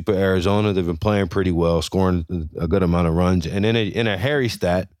the sweep of Arizona. They've been playing pretty well, scoring a good amount of runs. And in a hairy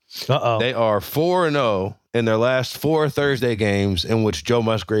stat, they are 4-0 in their last 4 Thursday games in which Joe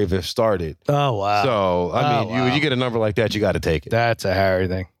Musgrave has started. Oh, wow. So, I mean, you get a number like that, you got to take it. That's a hairy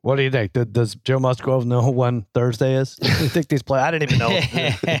thing. What do you think? Does Joe Musgrove know when Thursday is? Do you think these play? I didn't even know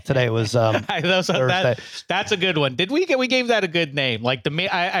today was Thursday. That's a good one. We gave that a good name? Like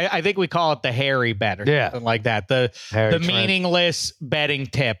I think we call it the hairy bet or something like that. The meaningless betting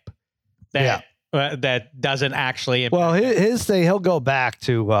tip that doesn't actually impact. Well, his thing, he'll go back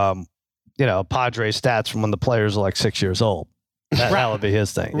to Padres stats from when the players are like 6 years old. That would be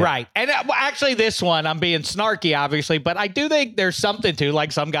his thing. Yeah. Right. And actually this one, I'm being snarky, obviously, but I do think there's something to,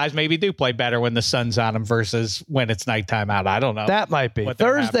 like, some guys maybe do play better when the sun's on them versus when it's nighttime out. I don't know. That might be.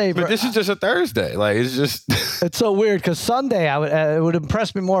 Thursday. But this is just a Thursday. Like, it's just. It's so weird because Sunday, it would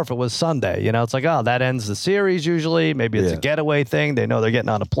impress me more if it was Sunday. It's like, oh, that ends the series usually. Maybe it's a getaway thing. They know they're getting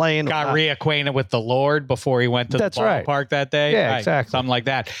on a plane. Got reacquainted with the Lord before he went to the ballpark that day. Yeah, exactly. Something like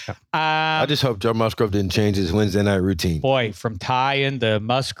that. I just hope Joe Musgrove didn't change his Wednesday night routine. Boy, from Tyen to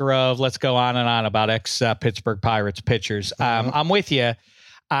Musgrove, let's go on and on about ex-Pittsburgh Pirates pitchers. I'm with you.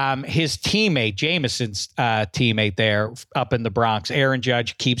 His teammate, Jameson's teammate there up in the Bronx, Aaron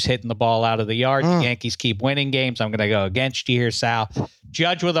Judge, keeps hitting the ball out of the yard. The Yankees keep winning games. I'm going to go against you here, Sal.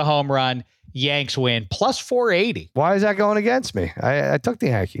 Judge with a home run. Yanks win plus 480. Why is that going against me? I took the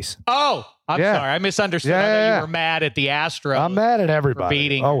Yankees. Oh, I'm sorry. I misunderstood. I thought you were mad at the Astros. I'm mad at everybody. For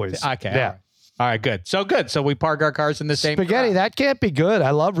beating. Always. Okay. Yeah. All right, good. So we park our cars in the same Spaghetti, car. that can't be good.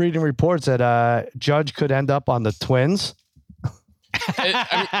 I love reading reports that Judge could end up on the Twins.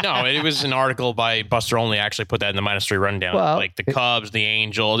 It was an article by Buster Olney. Actually put that in the -3 rundown. Well, like the Cubs, the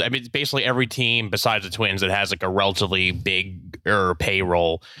Angels. I mean, basically every team besides the Twins that has like a relatively big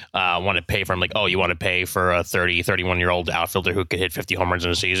payroll want to pay for him. Like, oh, you want to pay for a 31-year-old outfielder who could hit 50 home runs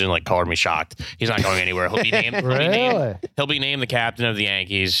in a season? Like, color me shocked. He's not going anywhere. He'll be named. He'll be named the captain of the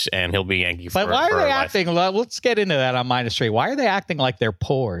Yankees, and he'll be Yankee. But why are they acting? Let's get into that on -3. Why are they acting like they're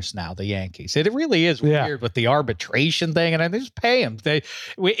poors now? The Yankees. It really is weird with the arbitration thing, and they just pay him.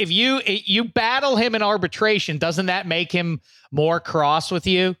 If you battle him in arbitration, doesn't that make him more cross with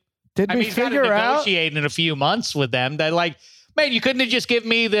you? He's figure out negotiate in a few months with them? They're like, man, you couldn't have just given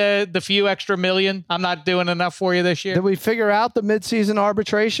me the few extra million. I'm not doing enough for you this year. Did we figure out the midseason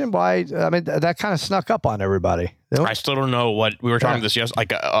arbitration? Why? I mean, that kind of snuck up on everybody. I still don't know what we were talking this yesterday.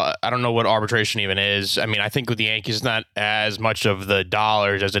 Like, I don't know what arbitration even is. I mean, I think with the Yankees, it's not as much of the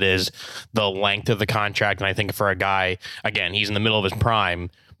dollars as it is the length of the contract. And I think for a guy, again, he's in the middle of his prime.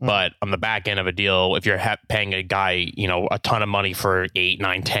 But on the back end of a deal, if you're paying a guy, a ton of money for 8,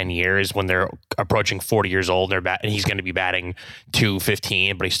 9, 10 years when they're approaching 40 years old, and he's going to be batting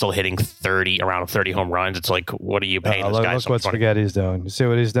 .215, but he's still hitting around 30 home runs. It's like, what are you paying this guy? Look what Spaghetti's doing. You see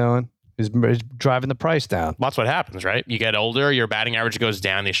what he's doing? He's driving the price down. That's what happens, right? You get older, your batting average goes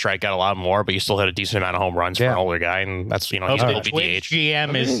down, they strike out a lot more, but you still hit a decent amount of home runs for an older guy, and that's, he's the Twins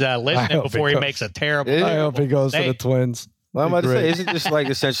GM is listening before he makes a terrible. I hope he goes to the Twins. Well, I'm about to say, isn't this like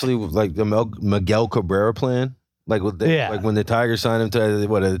essentially like the Miguel Cabrera plan? Like like when the Tigers signed him to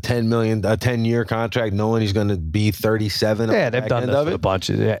a $10-year contract, knowing he's going to be 37. Yeah, they've done this with a bunch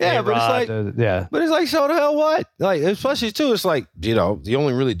of but it's like, so the hell what? Like, especially too, it's like, you're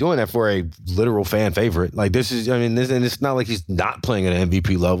only really doing that for a literal fan favorite. Like this is, and it's not like he's not playing at an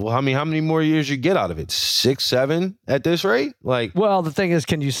MVP level. I mean, how many more years you get out of it? 6, 7 at this rate? Like, well, the thing is,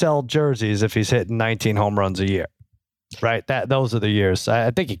 can you sell jerseys if he's hitting 19 home runs a year? Right, those are the years.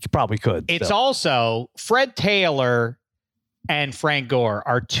 I think he probably could. It's also Fred Taylor and Frank Gore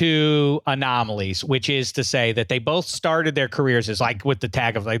are two anomalies, which is to say that they both started their careers as like with the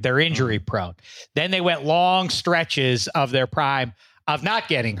tag of like they're injury prone. Then they went long stretches of their prime of not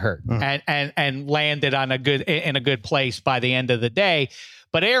getting hurt and landed on in a good place by the end of the day.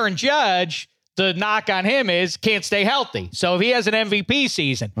 But Aaron Judge, the knock on him is can't stay healthy. So if he has an MVP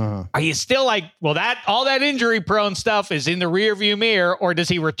season, are you still like, well, all that injury prone stuff is in the rearview mirror, or does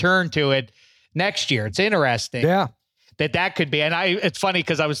he return to it next year? It's interesting. Yeah. That could be. And it's funny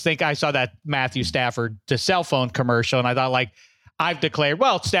because I saw that Matthew Stafford, the cell phone commercial, and I thought, like, I've declared,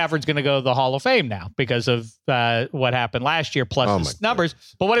 well, Stafford's going to go to the Hall of Fame now because of what happened last year plus his numbers.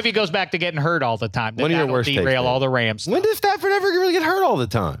 But what if he goes back to getting hurt all the time? One of your worst derail all the Rams. When did Stafford ever really get hurt all the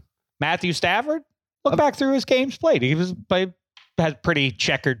time? Matthew Stafford? Look back through his games played. He had pretty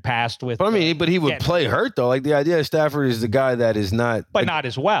checkered past with. But he would play hurt though. Like the idea of Stafford is the guy that is not, but not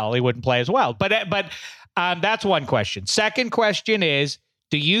as well. He wouldn't play as well. But that's one question. Second question is,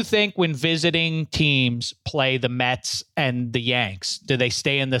 do you think when visiting teams play the Mets and the Yanks, do they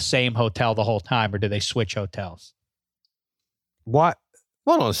stay in the same hotel the whole time, or do they switch hotels? What?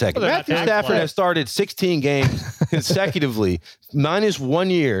 Hold on a second. Matthew Stafford has started 16 games consecutively, minus 1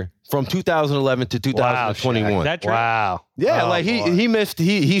 year from 2011 to 2021. Wow, that true? Wow. Yeah, he missed.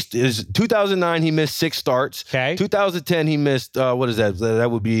 He 2009 he missed 6 starts. Okay. 2010 he missed. What is that?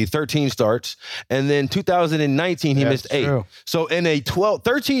 That would be 13 starts. And then 2019 he missed 8. True. So in a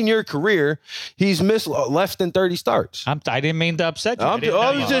 13-year career, he's missed less than 30 starts. I didn't mean to upset you.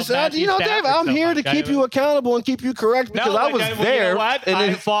 Dave, I'm here to keep you accountable and keep you correct because I was there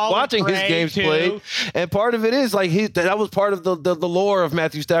and watching his games played. And part of it is like that was part of the lore of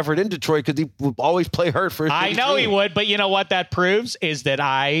Matthew Stafford in Detroit because he would always play hurt for his I know team. He would, but you know what that proves is that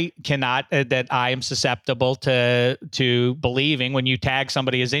I am susceptible to believing when you tag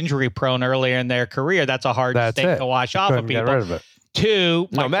somebody as injury prone earlier in their career, that's a hard thing to wash off of people. Get rid of it. Two,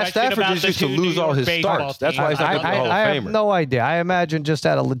 Matt Stafford just used to lose all his starts. That's why he's not the Hall of Famer. I have no idea. I imagine just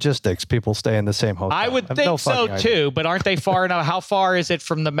out of logistics, people stay in the same hotel. I would think so too, but aren't they far enough? How far is it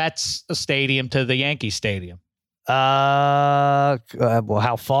from the Mets stadium to the Yankee stadium? Well,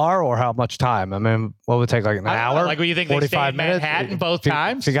 how far or how much time? I mean, what would it take, like an hour? Like, what do you think they stay in Manhattan both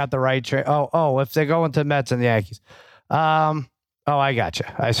times? If you got the right train. Oh, if they're going to Mets and the Yankees. I got you.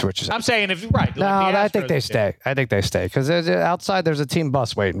 I see what you're saying. I'm saying if you're right. No, I think they stay. I think they stay because outside there's a team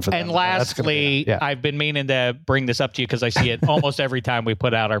bus waiting for them. And lastly, I've been meaning to bring this up to you because I see it almost every time we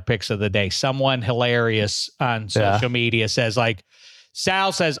put out our picks of the day. Someone hilarious on social media says, like,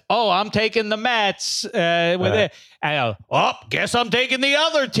 Sal says, I'm taking the Mets with it. I go, guess I'm taking the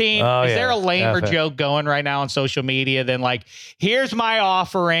other team. Is there a lamer joke going right now on social media than like, here's my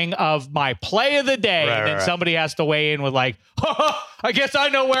offering of my play of the day. And then somebody has to weigh in with like, I guess I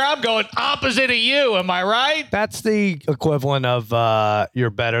know where I'm going. Opposite of you. Am I right? That's the equivalent of you're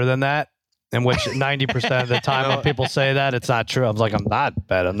better than that. In which 90% of the time when people say that, it's not true. I'm like, I'm not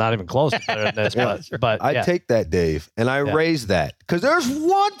better. I'm not even close to better than this. But I take that, Dave, and I raise that because there's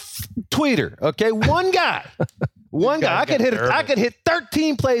one tweeter, okay, one guy. One guy, I could hit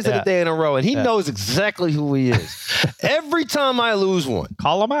 13 plays in a day in a row, and he knows exactly who he is. Every time I lose one,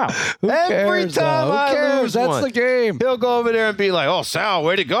 call him out. Every time I lose one, that's the game. He'll go over there and be like, "Oh, Sal,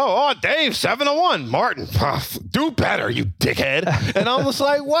 way to go! Oh, Dave, 7-1. Martin, do better, you dickhead!" And I'm just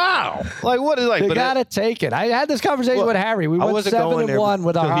like, "Wow, like what is like?" You gotta take it. I had this conversation with Harry. We went 7-1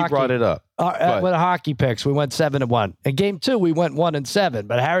 with our hockey. He brought it up. With hockey picks, we went 7-1. In game 2, we went 1-7.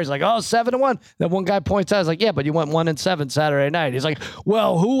 But Harry's like, 7-1. Then one guy points out, I was like, yeah, but you went 1-7 Saturday night. He's like,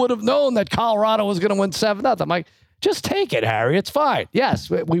 well, who would have known that Colorado was going to win 7-0? I'm like, just take it, Harry. It's fine.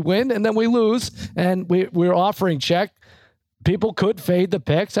 Yes, we win and then we lose, and we're offering check. People could fade the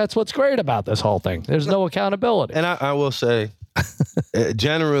picks. That's what's great about this whole thing. There's no accountability. And I will say,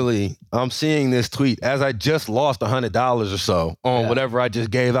 generally, I'm seeing this tweet as I just lost $100 or so on whatever I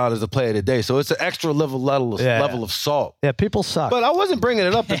just gave out as a play of the day. So it's an extra level of salt. Yeah, people suck. But I wasn't bringing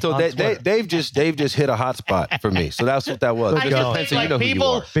it up until Dave just hit a hot spot for me. So that's what that was. I just think, like,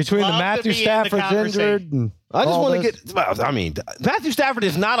 people between the Matthew Stafford's injured. And I just want to get. I mean, Matthew Stafford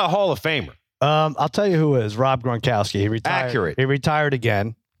is not a Hall of Famer. I'll tell you who is Rob Gronkowski. He retired. Accurate. He retired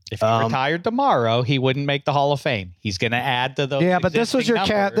again. If he retired tomorrow, he wouldn't make the Hall of Fame. He's going to add to those. Yeah, but this was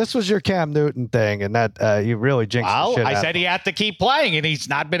your Cam Newton thing, and that you really jinxed the shit I said he had to keep playing, and he's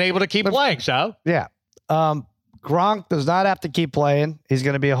not been able to keep playing. So yeah, Gronk does not have to keep playing. He's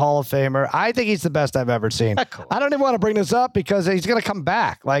going to be a Hall of Famer. I think he's the best I've ever seen. Cool. I don't even want to bring this up because he's going to come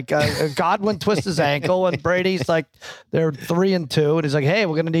back. Like Godwin twists his ankle, and Brady's like they're 3-2, and he's like, "Hey,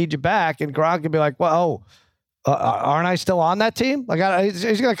 we're going to need you back," and Gronk can be like, "Well, aren't I still on that team? Like,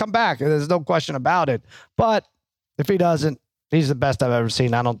 he's going to come back. There's no question about it. But if he doesn't, he's the best I've ever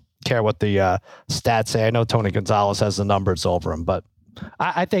seen. I don't care what the stats say. I know Tony Gonzalez has the numbers over him, but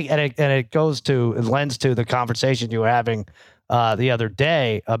I think, and it lends to the conversation you were having the other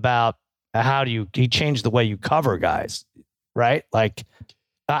day about he changed the way you cover guys, right? Like,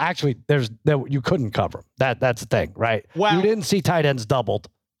 actually, you couldn't cover them. That's the thing, right? Well, you didn't see tight ends doubled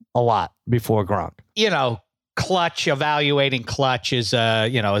a lot before Gronk. Evaluating clutch is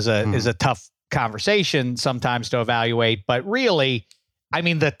a tough conversation sometimes to evaluate, but really, I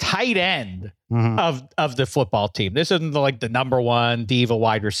mean, the tight end of the football team, this isn't like the number one diva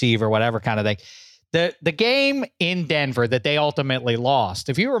wide receiver, whatever kind of thing. The game in Denver that they ultimately lost,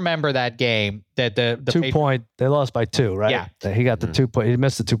 if you remember that game, that the 2 point, they lost by 2, right? Yeah. He got the 2 point, he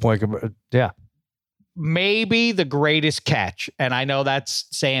missed the 2 point. Yeah. Maybe the greatest catch, and I know that's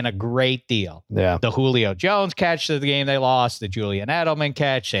saying a great deal. Yeah. The Julio Jones catch of the game they lost, the Julian Edelman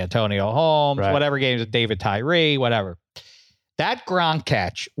catch, Antonio Holmes, whatever games, David Tyree, whatever. That Gronk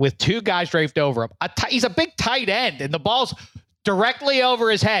catch with 2 guys draped over him. He's a big tight end, and the ball's directly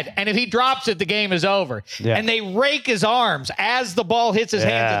over his head. And if he drops it, the game is over. Yeah. And they rake his arms as the ball hits his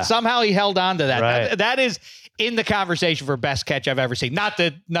hands, and somehow he held on to that. Right. That is in the conversation for best catch I've ever seen. Not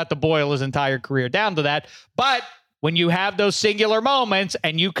to boil his entire career down to that, but when you have those singular moments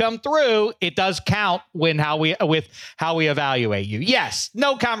and you come through, it does count with how we evaluate you. Yes,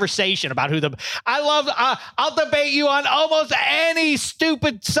 no conversation about I'll debate you on almost any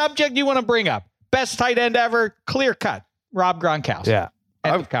stupid subject you want to bring up. Best tight end ever, clear cut, Rob Gronkowski. Yeah.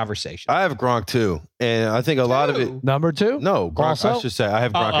 End of conversation. I have Gronk too, and I think a lot of it. Number 2? No, Gronk. Also? I should say I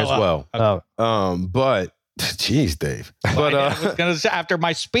have Gronk as well. Okay. But. Jeez, Dave. But I was gonna say, after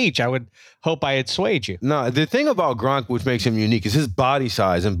my speech, I would hope I had swayed you. No, the thing about Gronk, which makes him unique, is his body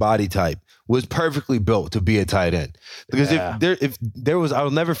size and body type was perfectly built to be a tight end. Because if there was, I'll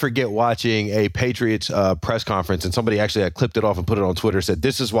never forget watching a Patriots press conference, and somebody actually had clipped it off and put it on Twitter. Said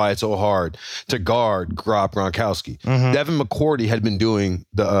this is why it's so hard to guard Rob Gronkowski. Devin McCourty had been doing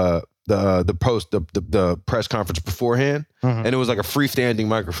the press conference beforehand, and it was like a freestanding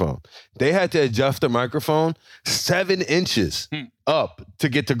microphone. They had to adjust the microphone 7 inches up to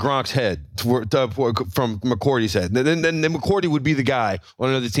get to Gronk's head from McCourty's head. Then McCourty would be the guy on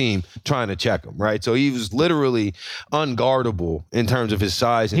another team trying to check him, right? So he was literally unguardable in terms of his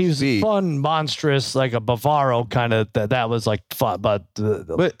size and speed. He was fun, monstrous, like a Bavaro kind of. That was like fun, but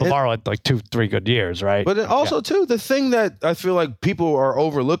Bavaro had like 2-3 good years, right? But also too, the thing that I feel like people are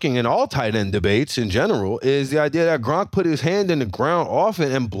overlooking in all tight end debates in general is the idea that Gronk put his hand in the ground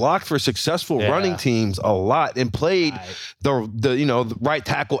often and blocked for successful running teams a lot and played the right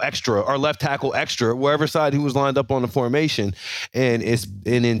tackle extra or left tackle extra, wherever side he was lined up on the formation. And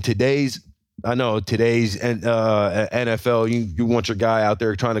in today's NFL, you want your guy out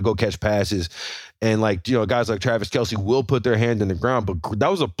there trying to go catch passes, and guys like Travis Kelce will put their hand in the ground, but that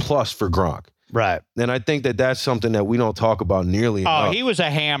was a plus for Gronk. Right. And I think that that's something that we don't talk about nearly enough. Oh, he was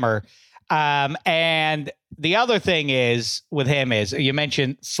a hammer. And the other thing is with him is you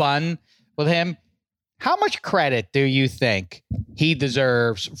mentioned fun with him. How much credit do you think he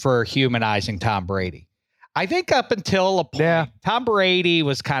deserves for humanizing Tom Brady? I think up until a point, Tom Brady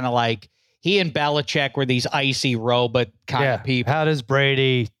was kind of like he and Belichick were these icy robot kind of people. How does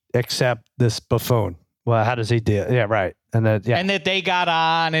Brady accept this buffoon? Well, how does he do it? Yeah, right. And that they got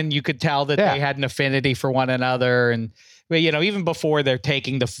on, and you could tell that they had an affinity for one another. And even before they're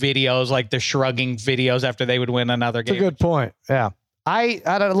taking the videos, like the shrugging videos after they would win another game. That's a good point. Yeah. I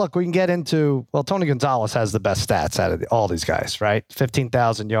don't look, we can get into, Tony Gonzalez has the best stats out of all these guys, right?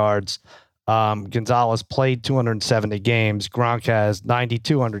 15,000 yards. Gonzalez played 270 games. Gronk has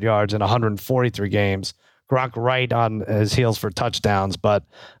 9,200 yards in 143 games. Gronk right on his heels for touchdowns, but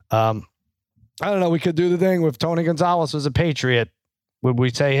I don't know. We could do the thing with Tony Gonzalez was a Patriot. Would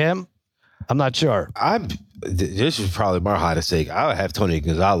we say him? I'm not sure. This is probably my hottest take. I would have Tony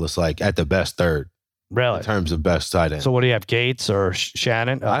Gonzalez like at the best third. Really? In terms of best tight end. So what do you have, Gates or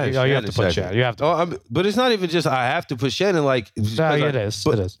Shannon? You have to put Shannon. You have to. But it's not even just I have to put Shannon. Like it is.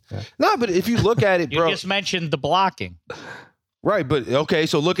 Yeah. No, but if you look at it, bro. You just mentioned the blocking. Right, but okay,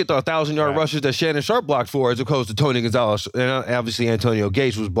 so look at the 1,000-yard rushes that Shannon Sharpe blocked for as opposed to Tony Gonzalez. And obviously Antonio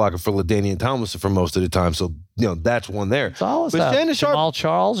Gates was blocking for LaDainian Tomlinson for most of the time. So, that's one there. But Shannon Sharpe. Jamal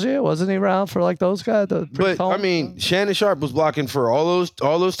Charles, wasn't he around for like those guys? Shannon Sharpe was blocking for all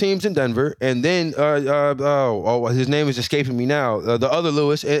those teams in Denver. And then, his name is escaping me now. The other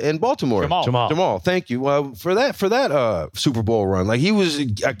Lewis in Baltimore. Jamal, thank you. For that Super Bowl run. Like he was,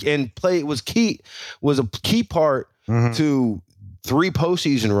 and play was a key part to 3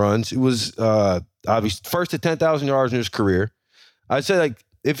 postseason runs. It was obviously first to 10,000 yards in his career. I'd say, like,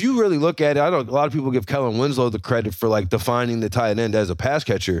 if you really look at it, I know a lot of people give Kellen Winslow the credit for like defining the tight end as a pass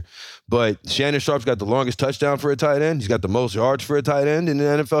catcher, but Shannon Sharpe's got the longest touchdown for a tight end. He's got the most yards for a tight end in the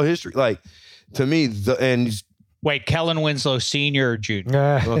NFL history. Like, to me, wait, Kellen Winslow Sr. or Jr.?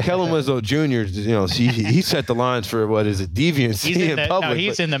 Well, Kellen Winslow Jr., he set the lines for deviancy in public. No,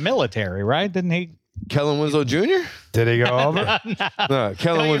 he's in the military, right? Didn't he? Kellen Winslow Jr.? Did he go over? No,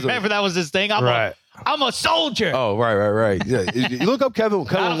 Kellen Winslow. Remember that was his thing? I'm a soldier. Oh, right. Yeah. You look up Kellen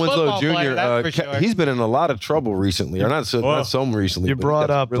Winslow Jr. Sure. He's been in a lot of trouble recently, or not so recently. You brought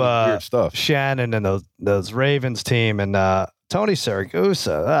up really weird stuff. Shannon and those Ravens team, and Tony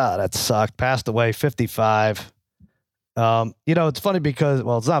Siragusa. That sucked. Passed away, 55. It's funny because,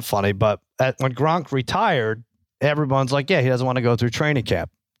 it's not funny, but when Gronk retired, everyone's like, he doesn't want to go through training camp.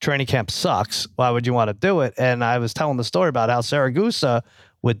 Training camp sucks. Why would you want to do it? And I was telling the story about how Siragusa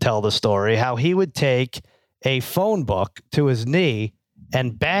would tell the story, how he would take a phone book to his knee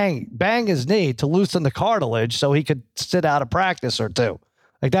and bang his knee to loosen the cartilage so he could sit out a practice or two.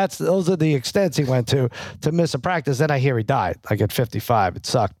 Like those are the extents he went to miss a practice. Then I hear he died like at 55. It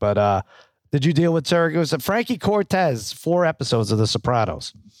sucked. But did you deal with Siragusa? Frankie Cortez, 4 episodes of The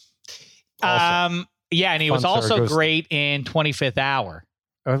Sopranos. And he was also great in 25th Hour.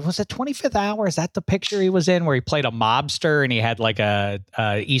 Or was it 25th Hour? Is that the picture he was in where he played a mobster and he had like a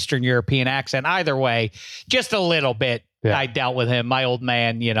Eastern European accent? Either way, just a little bit. Yeah. I dealt with him. My old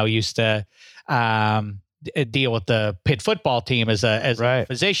man, used to deal with the Pitt football team as a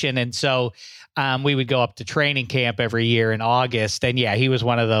physician. And so we would go up to training camp every year in August. And he was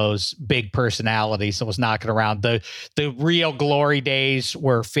one of those big personalities that was knocking around. The real glory days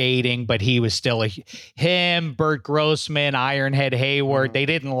were fading, but he was still him, Bert Grossman, Ironhead Hayward. They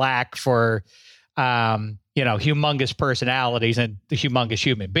didn't lack for, humongous personalities and the humongous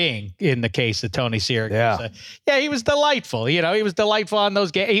human being in the case of Tony Siragusa. Yeah, he was delightful. He was delightful on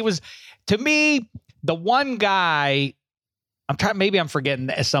those games. He was, to me, the one guy. Maybe I'm forgetting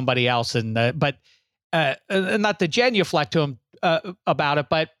somebody else, but not to genuflect to him about it,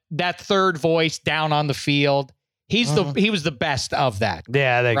 but that third voice down on the field, he was the best of that.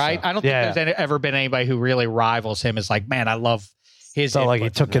 Yeah, I think right. So. I don't think there's ever been anybody who really rivals him. It's like, man, I love his. So like he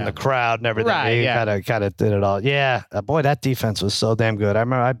took in the crowd and everything. Right, he kind of did it all. Yeah, boy, that defense was so damn good. I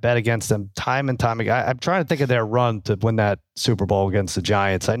remember I bet against them time and time again. I'm trying to think of their run to win that Super Bowl against the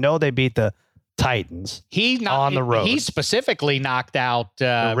Giants. I know they beat the Titans on the road. He specifically knocked out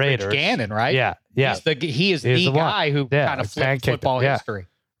the Raiders. Rich Gannon, right? Yeah. He is the guy who kind of flipped football history.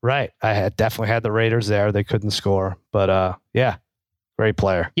 Right. I definitely had the Raiders there. They couldn't score, but great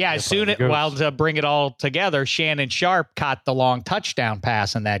player. Yeah. To bring it all together, Shannon Sharpe caught the long touchdown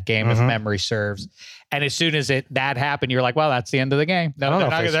pass in that game, if memory serves. And as soon as that happened, you're like, well, that's the end of the game. No, they're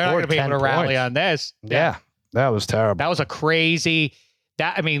not going to be able to rally on this. Yeah. That was terrible. That was a crazy.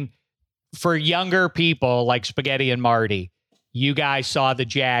 For younger people like Spaghetti and Marty, you guys saw the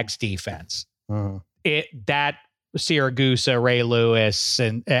Jags defense. That Siragusa, Ray Lewis,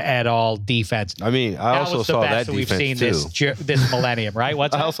 and et al. Defense. I also saw that defense we've seen too. this millennium, right?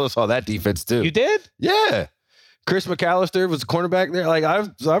 I also saw that defense too. You did? Yeah. Chris McAllister was the cornerback there. Like I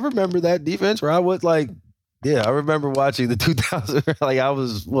remember that defense where I would like. Yeah, I remember watching the 2000. Like I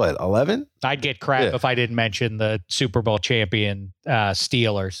was 11. I'd get crap if I didn't mention the Super Bowl champion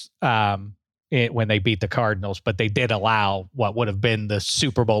Steelers when they beat the Cardinals, but they did allow what would have been the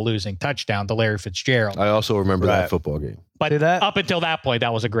Super Bowl losing touchdown to Larry Fitzgerald. I also remember that football game. But up until that point,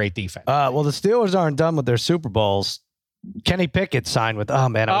 that was a great defense. Well, the Steelers aren't done with their Super Bowls. Kenny Pickett signed with. Oh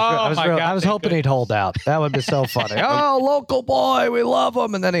man, I was hoping he'd hold out. That would be so funny. Oh, local boy, we love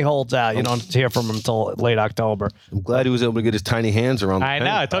him, and then he holds out. You don't hear from him until late October. I'm glad he was able to get his tiny hands around. I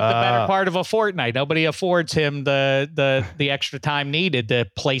know it took the better part of a fortnight. Nobody affords him the extra time needed to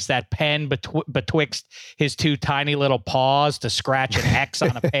place that pen betwixt his two tiny little paws to scratch an X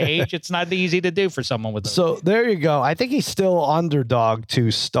on a page. It's not easy to do for someone with those. So there you go. I think he's still underdog to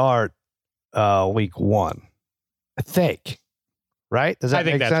start week 1. I think, right? Does that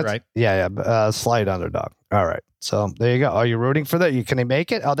make sense? I think that's right. Yeah. Slight underdog. All right. So there you go. Are you rooting for that? Can he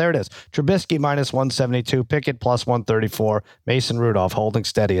make it? Oh, there it is. Trubisky minus 172, Pickett plus 134, Mason Rudolph holding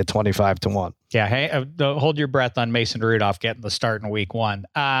steady at 25-1. Yeah. Hey, hold your breath on Mason Rudolph getting the start in week 1.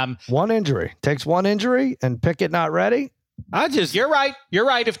 One injury. Takes one injury and Pickett not ready. You're right. You're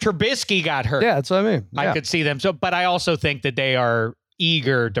right. If Trubisky got hurt. Yeah, that's what I mean. I could see them. So, but I also think that they are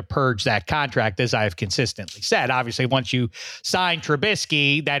eager to purge that contract, as I've consistently said. Obviously, once you sign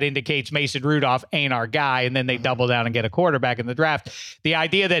Trubisky, that indicates Mason Rudolph ain't our guy, and then they double down and get a quarterback in the draft. The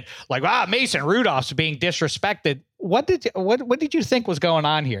idea that Mason Rudolph's being disrespected. What did you think was going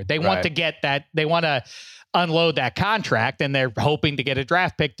on here? They want to get that. They want to unload that contract, and they're hoping to get a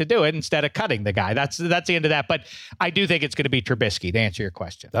draft pick to do it instead of cutting the guy. That's the end of that. But I do think it's going to be Trubisky, to answer your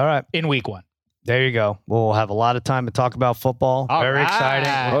question. All right, in week 1. There you go. We'll have a lot of time to talk about football. Very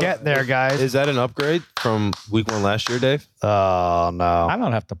exciting. We're getting there, guys. Is that an upgrade from week 1 last year, Dave? Oh, no. I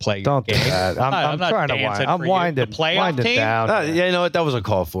don't have to play. Don't do that. I'm trying to wind. I'm winding down. Yeah, you know what? That was a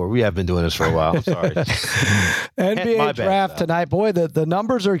call for. We have been doing this for a while. I'm sorry. NBA draft tonight. Boy, the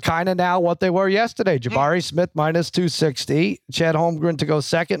numbers are kind of now what they were yesterday. Jabari Smith minus 260. Chet Holmgren to go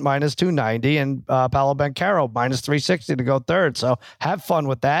second minus 290. And Paolo Banchero minus 360 to go third. So have fun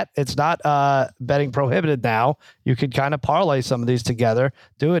with that. It's not betting prohibited now. You could kind of parlay some of these together.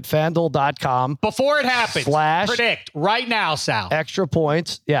 Do it FanDuel.com. Before it happens, predict right now, Sal. Extra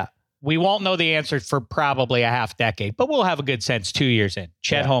points. Yeah. We won't know the answer for probably a half decade, but we'll have a good sense 2 years in.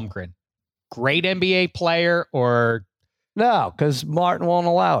 Chet Holmgren, great NBA player or? No, because Martin won't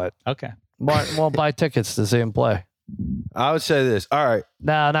allow it. Okay. Martin won't buy tickets to see him play. I would say this. All right.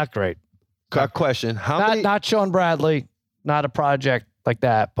 No, not great. Question. Not Sean Bradley, not a project like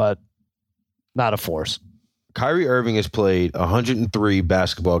that, but not a force. Kyrie Irving has played 103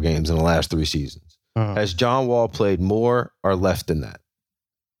 basketball games in the last 3 seasons. Has John Wall played more or less than that?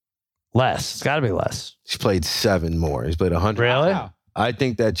 Less. It's got to be less. He's played 7 more. He's played 100. Really? Wow. I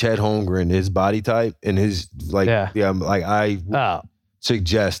think that Chet Holmgren, his body type and his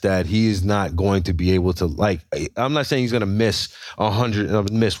suggest that he is not going to be able to I'm not saying he's going to miss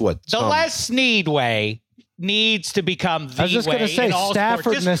 100. Miss what? The Les Snead way needs to become the way. I was just going to say,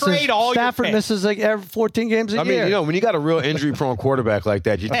 Stafford misses like every 14 games a year. I mean, when you got a real injury-prone quarterback like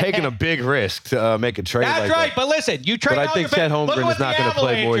that, you're taking a big risk to make a trade. That's like right. That. But listen, you trade. But I think Chet Holmgren is not going to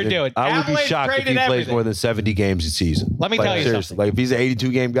play more than. I would be shocked if he plays more than 70 games a season. Let me tell you seriously. Like if he's an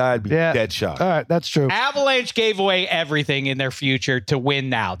 82-game guy, I'd be dead shocked. All right, that's true. Avalanche gave away everything in their future to win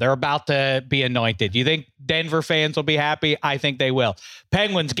now. They're about to be anointed. You think Denver fans will be happy? I think they will.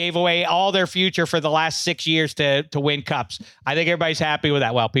 Penguins gave away all their future for the last 6 years to win cups. I think everybody's happy with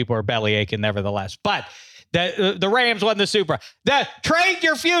that. Well, people are belly aching nevertheless. But the Rams won the Super. Trade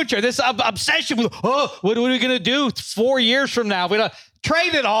your future. This obsession with, what are we going to do 4 years from now? We don't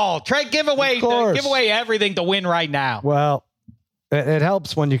trade it all. Give away everything to win right now. Well, it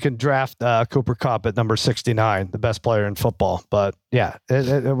helps when you can draft Cooper Kupp at number 69, the best player in football. But yeah,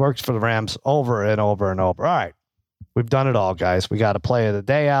 it works for the Rams over and over and over. All right. We've done it all, guys. We got a play of the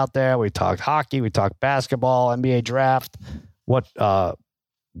day out there. We talked hockey. We talked basketball, NBA draft. What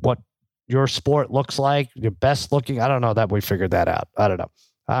your sport looks like, your best looking. I don't know that we figured that out. I don't know.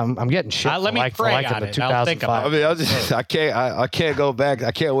 I'm getting shit. Let me pray on it. I'll think about it. I mean, I can't go back.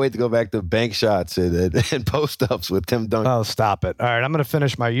 I can't wait to go back to bank shots and post ups with Tim Duncan. Oh, stop it! All right, I'm going to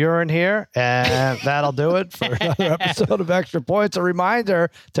finish my urine here, and that'll do it for another episode of Extra Points. A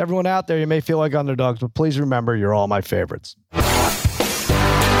reminder to everyone out there: you may feel like underdogs, but please remember, you're all my favorites.